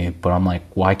trust me. But I'm like,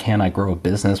 why can't I grow a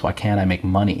business? Why can't I make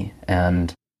money?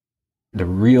 And the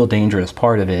real dangerous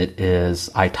part of it is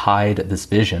I tied this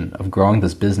vision of growing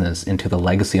this business into the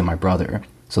legacy of my brother.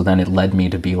 So then it led me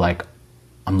to be like,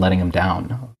 I'm letting him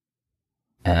down.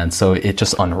 And so it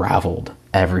just unraveled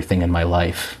everything in my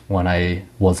life when I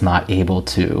was not able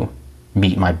to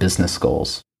meet my business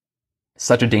goals.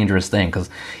 Such a dangerous thing, because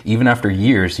even after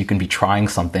years, you can be trying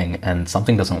something and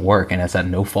something doesn't work and it's at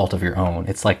no fault of your own.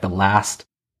 It's like the last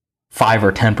 5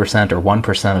 or 10% or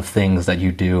 1% of things that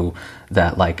you do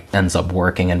that like ends up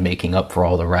working and making up for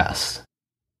all the rest.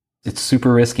 It's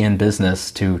super risky in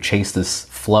business to chase this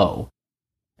flow.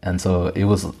 And so it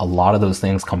was a lot of those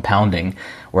things compounding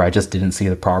where I just didn't see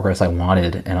the progress I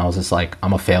wanted. And I was just like,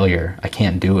 I'm a failure. I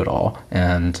can't do it all.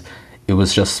 And it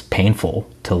was just painful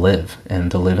to live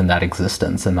and to live in that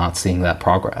existence and not seeing that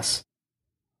progress.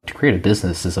 To create a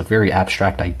business is a very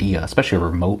abstract idea, especially a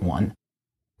remote one.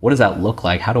 What does that look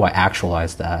like? How do I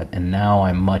actualize that? And now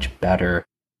I'm much better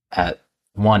at,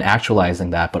 one, actualizing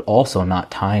that, but also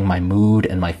not tying my mood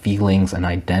and my feelings and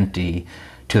identity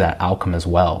to that outcome as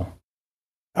well.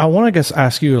 I want to guess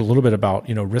ask you a little bit about,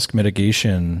 risk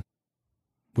mitigation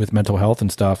with mental health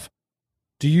and stuff.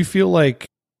 Do you feel like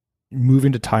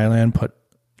moving to Thailand put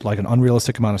like an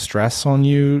unrealistic amount of stress on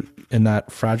you in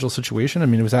that fragile situation? I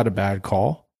mean, was that a bad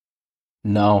call?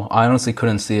 No, I honestly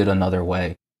couldn't see it another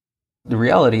way. The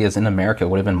reality is in America, it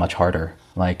would have been much harder.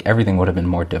 Like everything would have been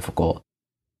more difficult.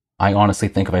 I honestly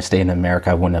think if I stayed in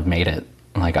America, I wouldn't have made it.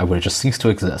 Like I would have just ceased to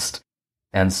exist.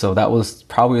 And so that was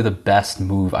probably the best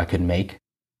move I could make.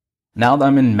 Now that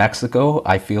I'm in Mexico,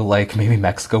 I feel like maybe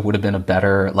Mexico would have been a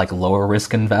better, like lower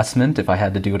risk investment if I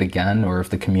had to do it again, or if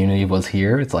the community was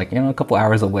here. It's like, a couple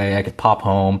hours away, I could pop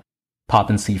home, pop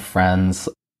and see friends.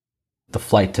 The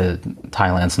flight to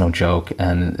Thailand's no joke,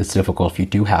 and it's difficult if you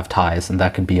do have ties, and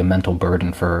that could be a mental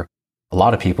burden for a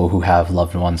lot of people who have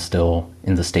loved ones still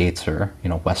in the States or,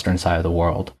 Western side of the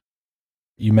world.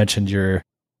 You mentioned you're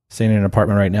staying in an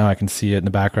apartment right now. I can see it in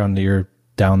the background. You're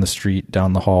down the street,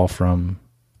 down the hall from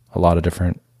a lot of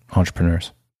different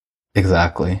entrepreneurs.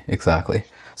 Exactly.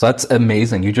 So that's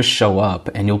amazing. You just show up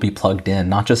and you'll be plugged in,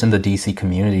 not just in the DC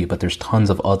community, but there's tons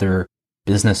of other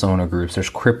business owner groups. There's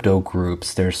crypto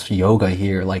groups. There's yoga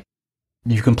here. Like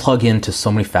you can plug into so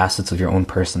many facets of your own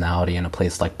personality in a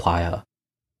place like Playa.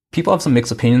 People have some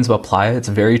mixed opinions about Playa. It's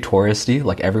very touristy.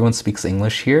 Like everyone speaks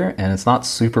English here and it's not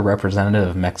super representative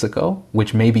of Mexico,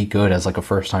 which may be good as like a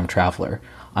first-time traveler.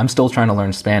 I'm still trying to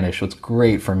learn Spanish, so it's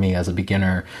great for me as a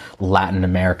beginner Latin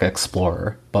America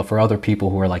explorer. But for other people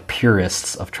who are like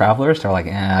purists of travelers, they're like,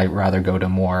 I'd rather go to a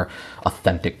more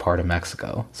authentic part of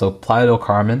Mexico. So Playa del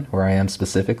Carmen, where I am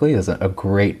specifically, is a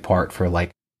great part for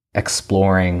like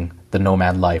exploring the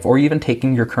nomad life, or even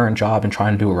taking your current job and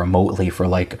trying to do it remotely for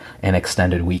like an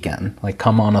extended weekend. Like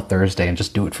come on a Thursday and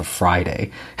just do it for Friday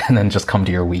and then just come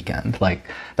to your weekend. Like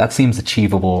that seems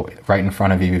achievable right in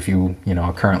front of you if you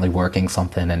are currently working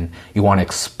something and you want to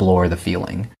explore the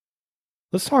feeling.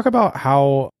 Let's talk about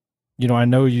how, I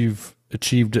know you've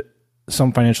achieved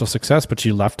some financial success, but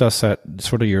you left us at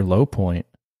sort of your low point.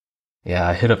 Yeah,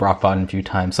 I hit a rock bottom a few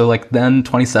times. So like then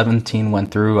 2017 went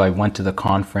through, I went to the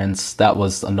conference. That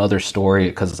was another story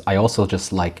because I also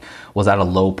just like was at a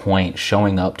low point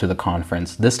showing up to the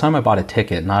conference. This time I bought a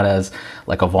ticket, not as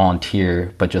like a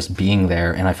volunteer, but just being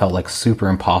there. And I felt like super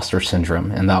imposter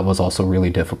syndrome. And that was also really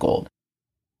difficult.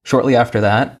 Shortly after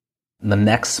that, the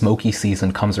next smoky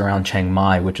season comes around Chiang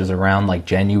Mai, which is around like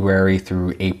January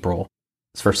through April.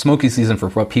 For smoky season, for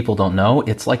what people don't know,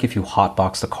 it's like if you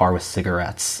hotbox a car with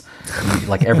cigarettes.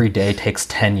 Like every day takes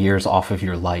 10 years off of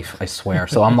your life, I swear.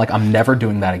 So I'm like, I'm never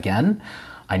doing that again.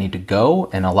 I need to go.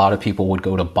 And a lot of people would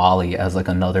go to Bali as like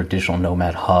another digital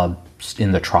nomad hub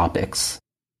in the tropics.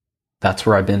 That's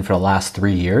where I've been for the last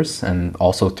 3 years and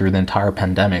also through the entire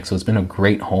pandemic. So it's been a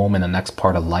great home in the next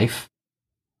part of life.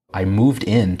 I moved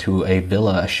into a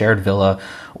villa, a shared villa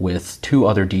with 2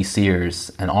 other DCers.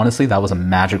 And honestly, that was a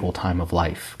magical time of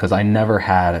life because I never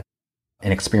had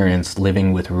an experience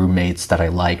living with roommates that I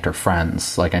liked or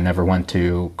friends. Like I never went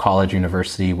to college,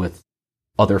 university with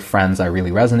other friends I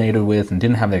really resonated with and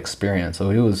didn't have the experience. So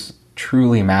it was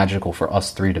truly magical for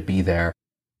us 3 to be there,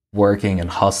 working and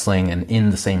hustling and in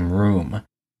the same room.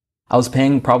 I was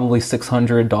paying probably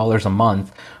 $600 a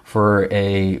month for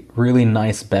a really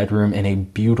nice bedroom in a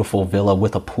beautiful villa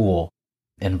with a pool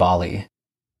in Bali.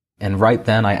 And right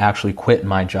then I actually quit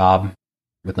my job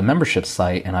with the membership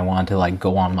site and I wanted to like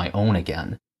go on my own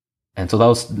again. And so that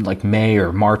was like May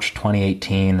or March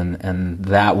 2018. And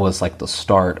that was like the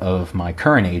start of my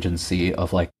current agency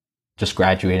of like just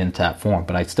graduating into that form.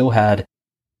 But I still had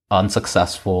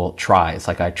unsuccessful tries.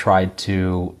 Like I tried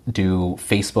to do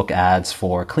Facebook ads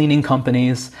for cleaning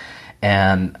companies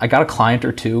and I got a client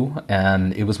or two.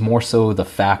 And it was more so the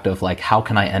fact of like, how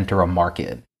can I enter a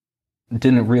market? It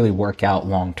didn't really work out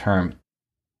long term.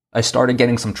 I started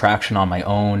getting some traction on my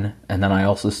own. And then I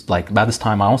also, like, by this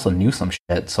time, I also knew some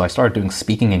shit. So I started doing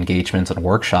speaking engagements and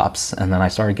workshops. And then I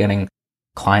started getting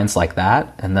clients like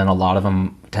that. And then a lot of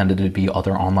them tended to be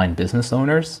other online business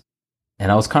owners.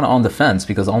 And I was kind of on the fence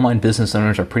because online business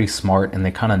owners are pretty smart and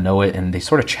they kind of know it. And they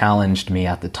sort of challenged me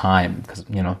at the time because,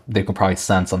 you know, they could probably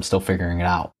sense I'm still figuring it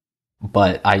out.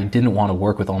 But I didn't want to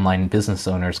work with online business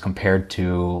owners compared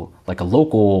to like a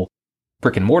local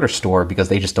brick and mortar store because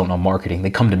they just don't know marketing. They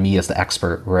come to me as the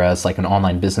expert, whereas like an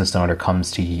online business owner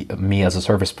comes to me as a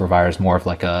service provider is more of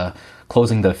like a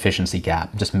closing the efficiency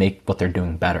gap, just make what they're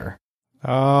doing better.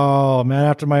 Oh, man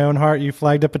after my own heart, you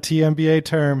flagged up a TMBA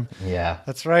term. Yeah.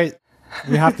 That's right.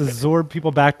 We have to absorb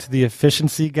people back to the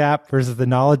efficiency gap versus the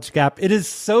knowledge gap. It is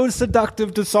so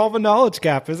seductive to solve a knowledge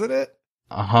gap, isn't it?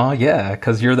 Yeah,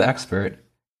 because you're the expert.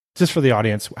 Just for the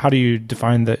audience, how do you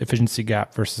define the efficiency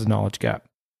gap versus knowledge gap?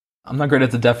 I'm not great at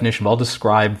the definition, but I'll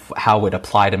describe how it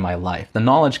applied in my life. The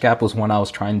knowledge gap was when I was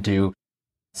trying to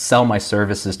sell my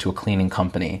services to a cleaning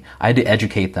company. I had to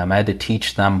educate them. I had to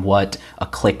teach them what a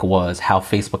click was, how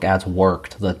Facebook ads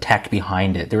worked, the tech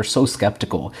behind it. They were so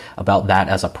skeptical about that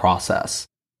as a process.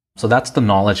 So that's the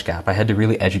knowledge gap. I had to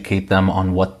really educate them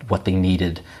on what they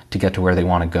needed to get to where they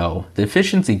want to go. The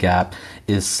efficiency gap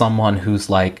is someone who's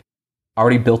like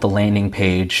already built a landing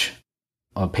page,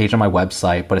 a page on my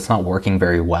website, but it's not working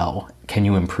very well. Can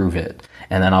you improve it?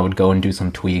 And then I would go and do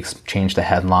some tweaks, change the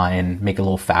headline, make it a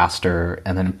little faster,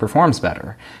 and then it performs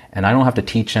better. And I don't have to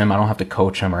teach him, I don't have to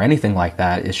coach him or anything like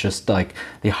that. It's just like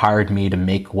they hired me to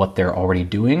make what they're already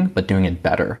doing, but doing it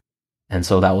better. And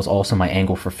so that was also my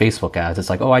angle for Facebook ads. It's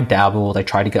like, oh, I dabbled, I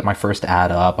tried to get my first ad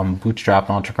up, I'm a bootstrapped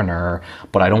entrepreneur,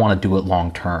 but I don't want to do it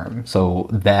long term. So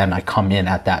then I come in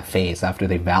at that phase after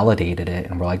they validated it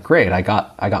and we're like, great, I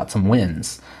got some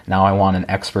wins. Now I want an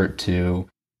expert to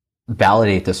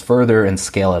validate this further and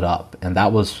scale it up. And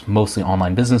that was mostly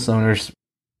online business owners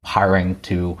hiring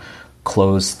to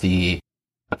close the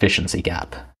efficiency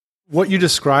gap. What you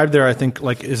described there, I think,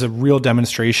 like, is a real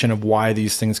demonstration of why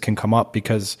these things can come up,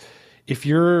 because if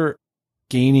you're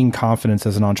gaining confidence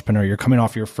as an entrepreneur, you're coming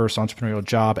off your first entrepreneurial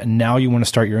job and now you want to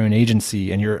start your own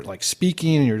agency and you're like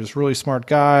speaking and you're just really smart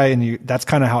guy and that's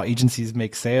kind of how agencies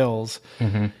make sales.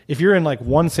 Mm-hmm. If you're in like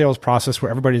one sales process where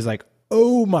everybody's like,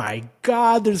 oh my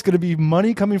God, there's going to be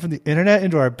money coming from the internet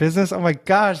into our business. Oh my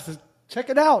gosh, check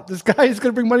it out. This guy is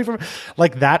going to bring money from,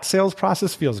 like, that sales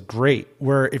process feels great.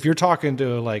 Where if you're talking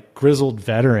to a like grizzled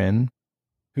veteran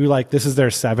who like, this is their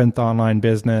 7th online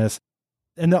business,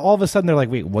 and then all of a sudden they're like,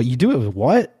 wait, what, you do it with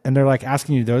what? And they're like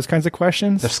asking you those kinds of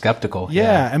questions. They're skeptical.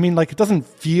 Yeah. I mean, like, it doesn't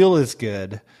feel as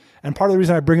good. And part of the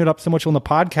reason I bring it up so much on the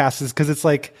podcast is because it's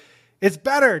like, it's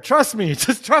better. Trust me.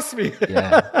 Just trust me.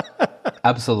 Yeah,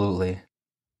 absolutely.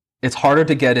 It's harder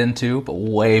to get into, but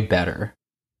way better.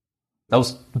 That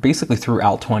was basically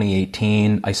throughout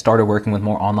 2018. I started working with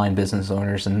more online business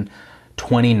owners in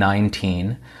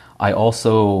 2019. I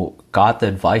also got the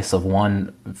advice of a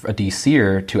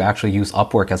DCer to actually use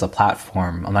Upwork as a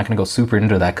platform. I'm not going to go super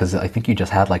into that because I think you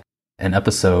just had like an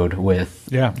episode with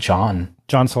John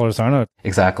Solorzano.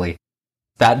 Exactly.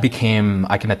 That became,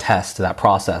 I can attest to that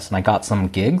process. And I got some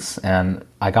gigs and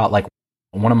I got like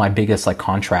one of my biggest like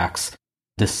contracts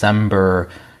December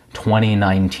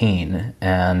 2019.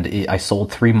 And I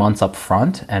sold 3 months up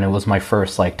front and it was my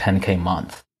first like 10K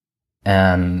month.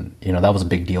 And, you know, that was a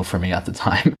big deal for me at the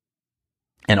time.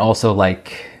 And also,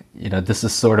 like, you know, this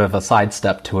is sort of a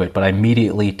sidestep to it, but I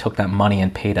immediately took that money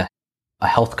and paid a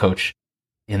health coach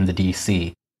in the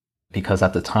DC because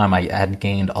at the time I had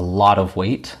gained a lot of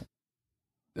weight.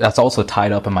 That's also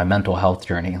tied up in my mental health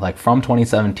journey. Like from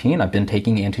 2017, I've been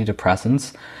taking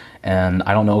antidepressants and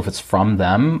I don't know if it's from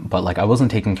them, but like I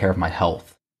wasn't taking care of my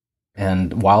health.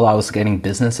 And while I was getting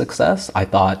business success, I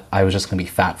thought I was just going to be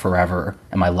fat forever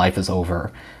and my life is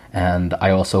over. And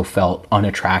I also felt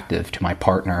unattractive to my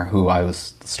partner who I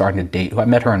was starting to date, who I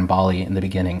met her in Bali in the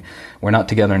beginning. We're not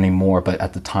together anymore, but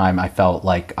at the time I felt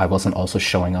like I wasn't also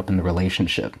showing up in the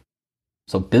relationship.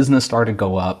 So business started to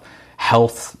go up,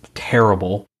 health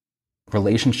terrible,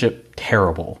 relationship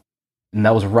terrible. And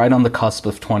that was right on the cusp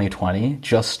of 2020,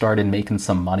 just started making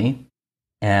some money.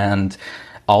 And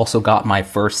also got my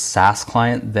first SaaS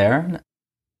client there.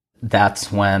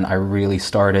 That's when I really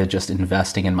started just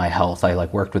investing in my health. I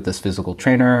like worked with this physical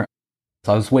trainer.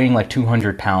 So I was weighing like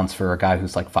 200 pounds for a guy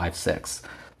who's like 5'6".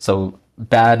 So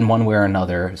bad in one way or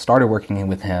another. Started working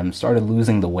with him, started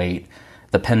losing the weight.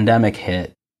 The pandemic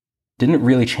hit. Didn't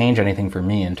really change anything for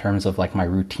me in terms of like my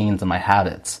routines and my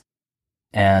habits.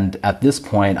 And at this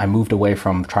point, I moved away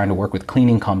from trying to work with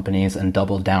cleaning companies and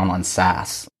doubled down on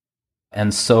SaaS.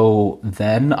 And so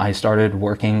then I started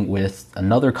working with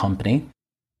another company.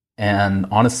 And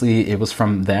honestly, it was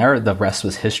from there, the rest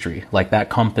was history. Like that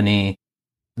company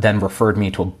then referred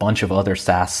me to a bunch of other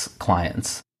SaaS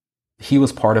clients. He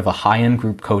was part of a high-end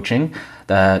group coaching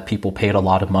that people paid a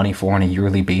lot of money for on a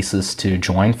yearly basis to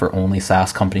join for only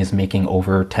SaaS companies making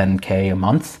over 10K a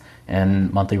month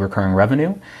in monthly recurring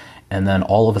revenue. And then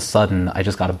all of a sudden, I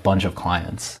just got a bunch of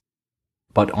clients.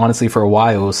 But honestly, for a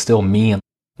while, it was still me and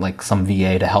like some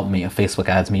VA to help me, a Facebook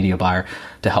ads media buyer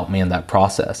to help me in that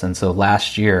process. And so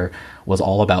last year was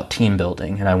all about team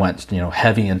building, and I went,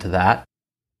 heavy into that.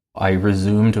 I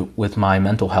resumed with my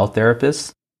mental health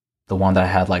therapist, the one that I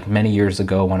had like many years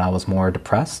ago when I was more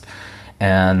depressed.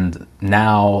 And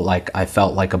now like I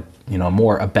felt like a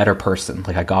better person.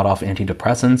 Like I got off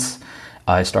antidepressants.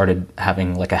 I started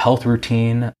having like a health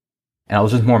routine, and I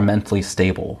was just more mentally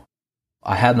stable.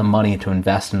 I had the money to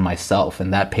invest in myself,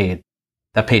 and that paid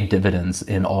dividends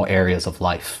in all areas of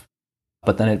life.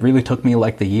 But then it really took me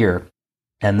like the year.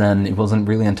 And then it wasn't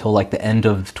really until like the end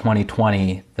of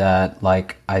 2020 that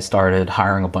like I started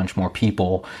hiring a bunch more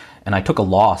people, and I took a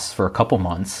loss for a couple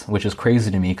months, which is crazy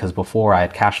to me because before I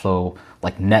had cash flow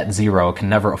like net zero, can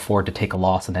never afford to take a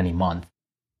loss in any month.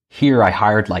 Here I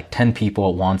hired like 10 people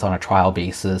at once on a trial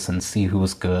basis and see who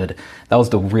was good. That was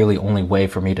the really only way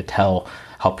for me to tell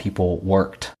how people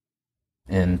worked.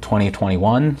 In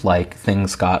 2021, like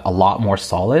things got a lot more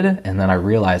solid, and then I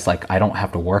realized like I don't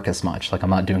have to work as much. Like I'm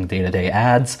not doing day-to-day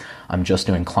ads. I'm just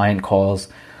doing client calls,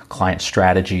 client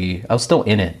strategy. I was still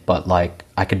in it, but like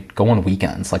I could go on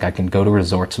weekends. Like I can go to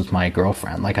resorts with my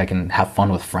girlfriend. Like I can have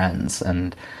fun with friends,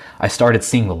 and I started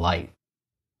seeing the light.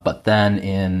 But then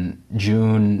in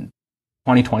June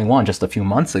 2021, just a few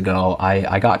months ago,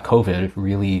 I got COVID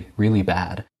really, really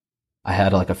bad. I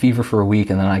had like a fever for a week,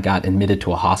 and then I got admitted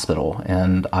to a hospital,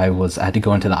 and I had to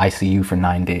go into the ICU for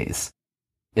 9 days.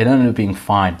 It ended up being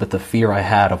fine, but the fear I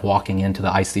had of walking into the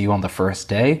ICU on the first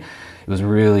day, it was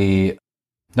really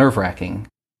nerve-wracking.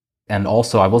 And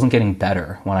also I wasn't getting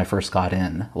better when I first got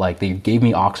in. Like they gave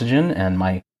me oxygen, and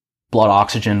my blood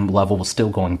oxygen level was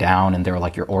still going down, and they were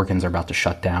like, your organs are about to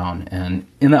shut down. And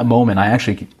in that moment, I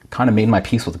actually kind of made my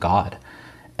peace with God.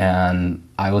 And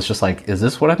I was just like, is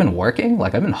this what I've been working?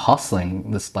 Like I've been hustling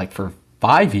this like for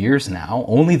 5 years now.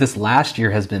 Only this last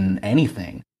year has been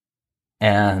anything.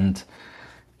 And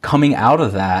coming out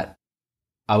of that,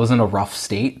 I was in a rough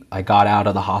state. I got out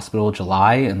of the hospital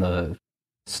July, and the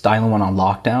Styling went on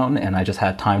lockdown, and I just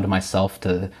had time to myself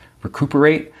to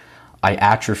recuperate. I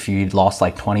atrophied, lost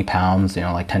like 20 pounds,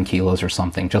 like 10 kilos or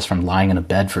something just from lying in a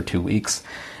bed for 2 weeks.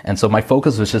 And so my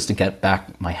focus was just to get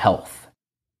back my health.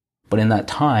 But in that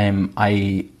time,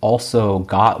 I also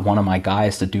got one of my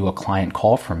guys to do a client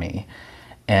call for me.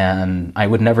 And I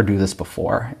would never do this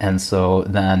before. And so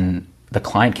then the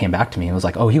client came back to me and was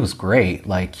like, oh, he was great.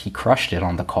 Like he crushed it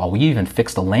on the call. We even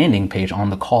fixed the landing page on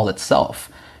the call itself.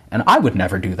 And I would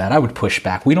never do that. I would push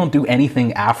back. We don't do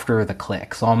anything after the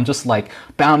click. So I'm just like,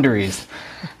 boundaries.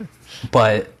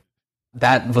 But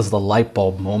that was the light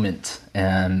bulb moment.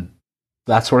 And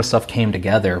that sort of stuff came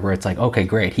together where it's like, okay,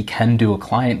 great. He can do a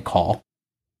client call.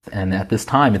 And at this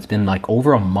time, it's been like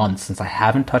over a month since I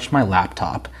haven't touched my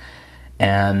laptop.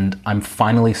 And I'm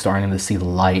finally starting to see the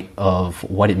light of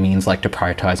what it means like to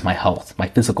prioritize my health, my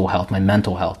physical health, my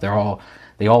mental health.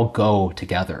 They all go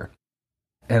together.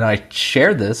 And I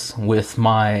shared this with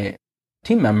my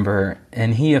team member,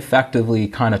 and he effectively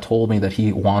kind of told me that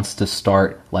he wants to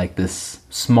start like this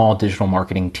small digital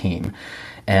marketing team.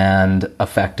 And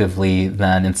effectively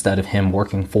then, instead of him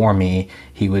working for me,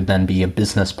 he would then be a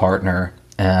business partner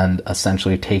and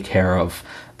essentially take care of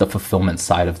the fulfillment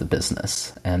side of the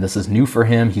business. And this is new for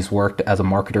him. He's worked as a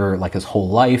marketer like his whole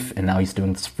life, and now he's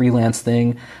doing this freelance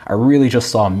thing. I really just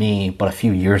saw me, but a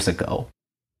few years ago.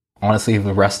 Honestly,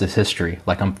 the rest is history.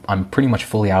 Like I'm pretty much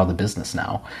fully out of the business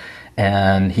now.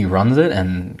 And he runs it,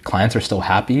 and clients are still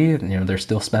happy. They're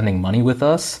still spending money with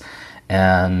us.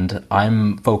 And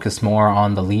I'm focused more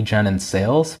on the lead gen and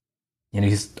sales.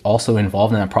 He's also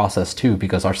involved in that process too,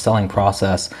 because our selling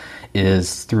process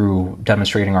is through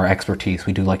demonstrating our expertise.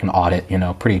 We do like an audit,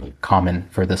 pretty common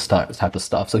for this type of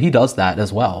stuff. So he does that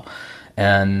as well.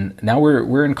 And now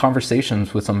we're in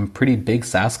conversations with some pretty big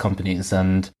SaaS companies,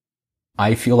 and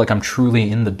I feel like I'm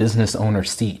truly in the business owner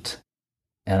seat.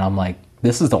 And I'm like,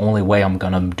 this is the only way I'm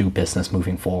going to do business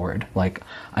moving forward. Like,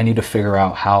 I need to figure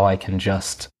out how I can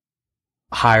just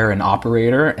hire an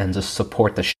operator and just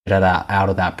support the shit out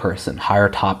of that person, hire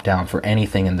top down for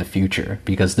anything in the future,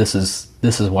 because this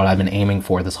is what I've been aiming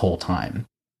for this whole time.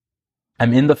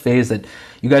 I'm in the phase that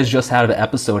you guys just had an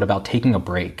episode about taking a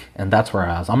break, and that's where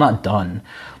I was. I'm not done,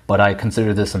 but I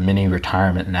consider this a mini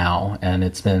retirement now, and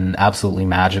it's been absolutely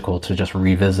magical to just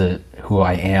revisit who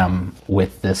I am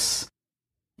with this,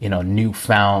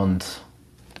 newfound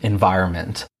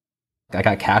environment. I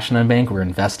got cash in the bank, we're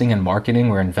investing in marketing,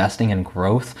 we're investing in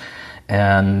growth,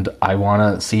 and I want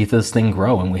to see this thing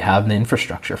grow, and we have the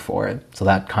infrastructure for it. So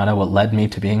that kind of what led me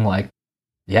to being like,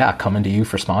 yeah, coming to you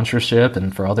for sponsorship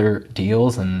and for other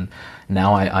deals. And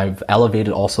now I've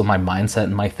elevated also my mindset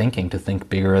and my thinking to think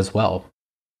bigger as well.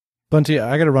 Bunty,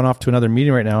 I got to run off to another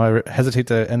meeting right now. I hesitate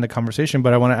to end the conversation,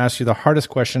 but I want to ask you the hardest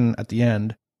question at the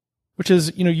end, which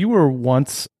is, you were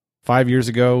once 5 years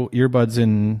ago, earbuds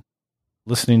in,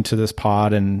 listening to this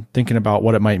pod and thinking about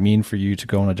what it might mean for you to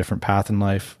go on a different path in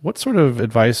life. What sort of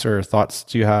advice or thoughts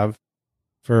do you have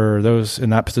for those in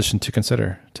that position to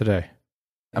consider today?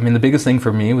 I mean, the biggest thing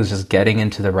for me was just getting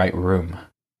into the right room.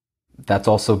 That's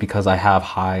also because I have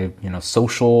high,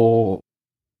 social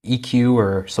EQ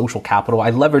or social capital.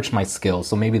 I leveraged my skills.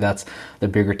 So maybe that's the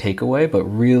bigger takeaway, but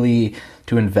really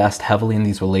to invest heavily in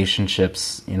these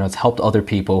relationships, it's helped other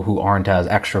people who aren't as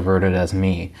extroverted as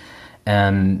me.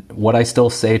 And what I still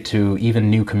say to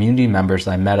even new community members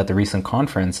that I met at the recent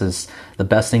conference is the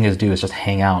best thing to do is just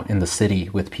hang out in the city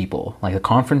with people. Like, the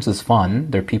conference is fun.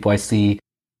 There are people I see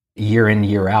year in,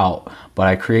 year out, but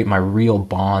I create my real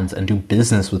bonds and do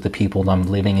business with the people that I'm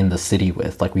living in the city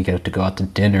with. Like, we get to go out to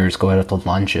dinners, go out to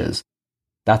lunches.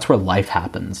 That's where life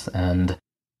happens. And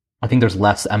I think there's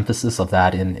less emphasis of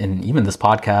that in even this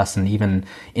podcast and even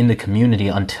in the community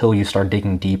until you start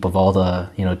digging deep of all the,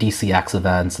 DCX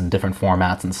events and different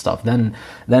formats and stuff. Then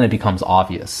it becomes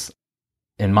obvious.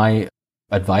 And my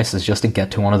advice is just to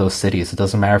get to one of those cities. It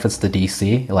doesn't matter if it's the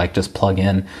DC, like, just plug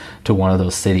in to one of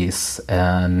those cities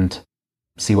and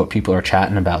see what people are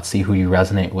chatting about, see who you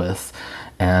resonate with,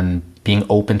 and being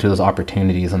open to those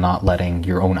opportunities and not letting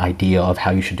your own idea of how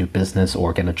you should do business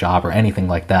or get a job or anything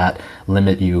like that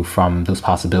limit you from those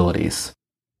possibilities.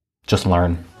 Just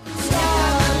learn.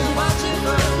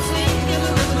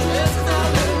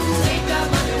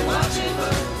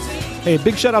 Hey,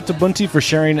 big shout out to Bunty for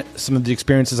sharing some of the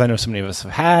experiences I know so many of us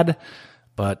have had,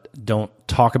 but don't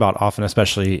talk about often,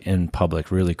 especially in public.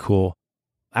 Really cool.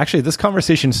 Actually, this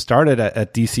conversation started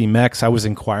at DC Mex. I was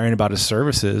inquiring about his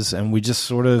services, and we just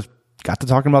sort of got to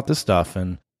talking about this stuff.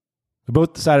 And we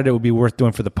both decided it would be worth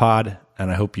doing for the pod,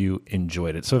 and I hope you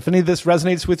enjoyed it. So if any of this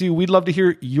resonates with you, we'd love to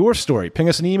hear your story. Ping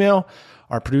us an email.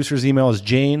 Our producer's email is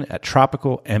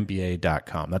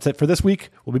jane@tropicalmba.com. That's it for this week.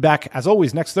 We'll be back, as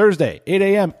always, next Thursday, 8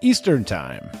 a.m. Eastern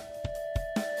Time.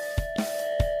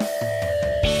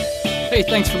 Hey,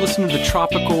 thanks for listening to the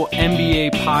Tropical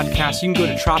MBA podcast. You can go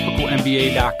to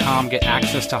tropicalmba.com, get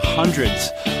access to hundreds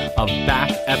of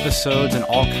back episodes and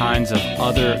all kinds of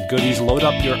other goodies. Load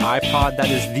up your iPod.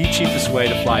 That is the cheapest way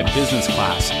to fly business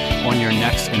class on your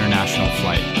next international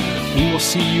flight. We will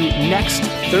see you next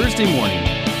Thursday morning,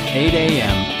 8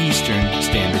 a.m. Eastern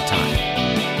Standard Time.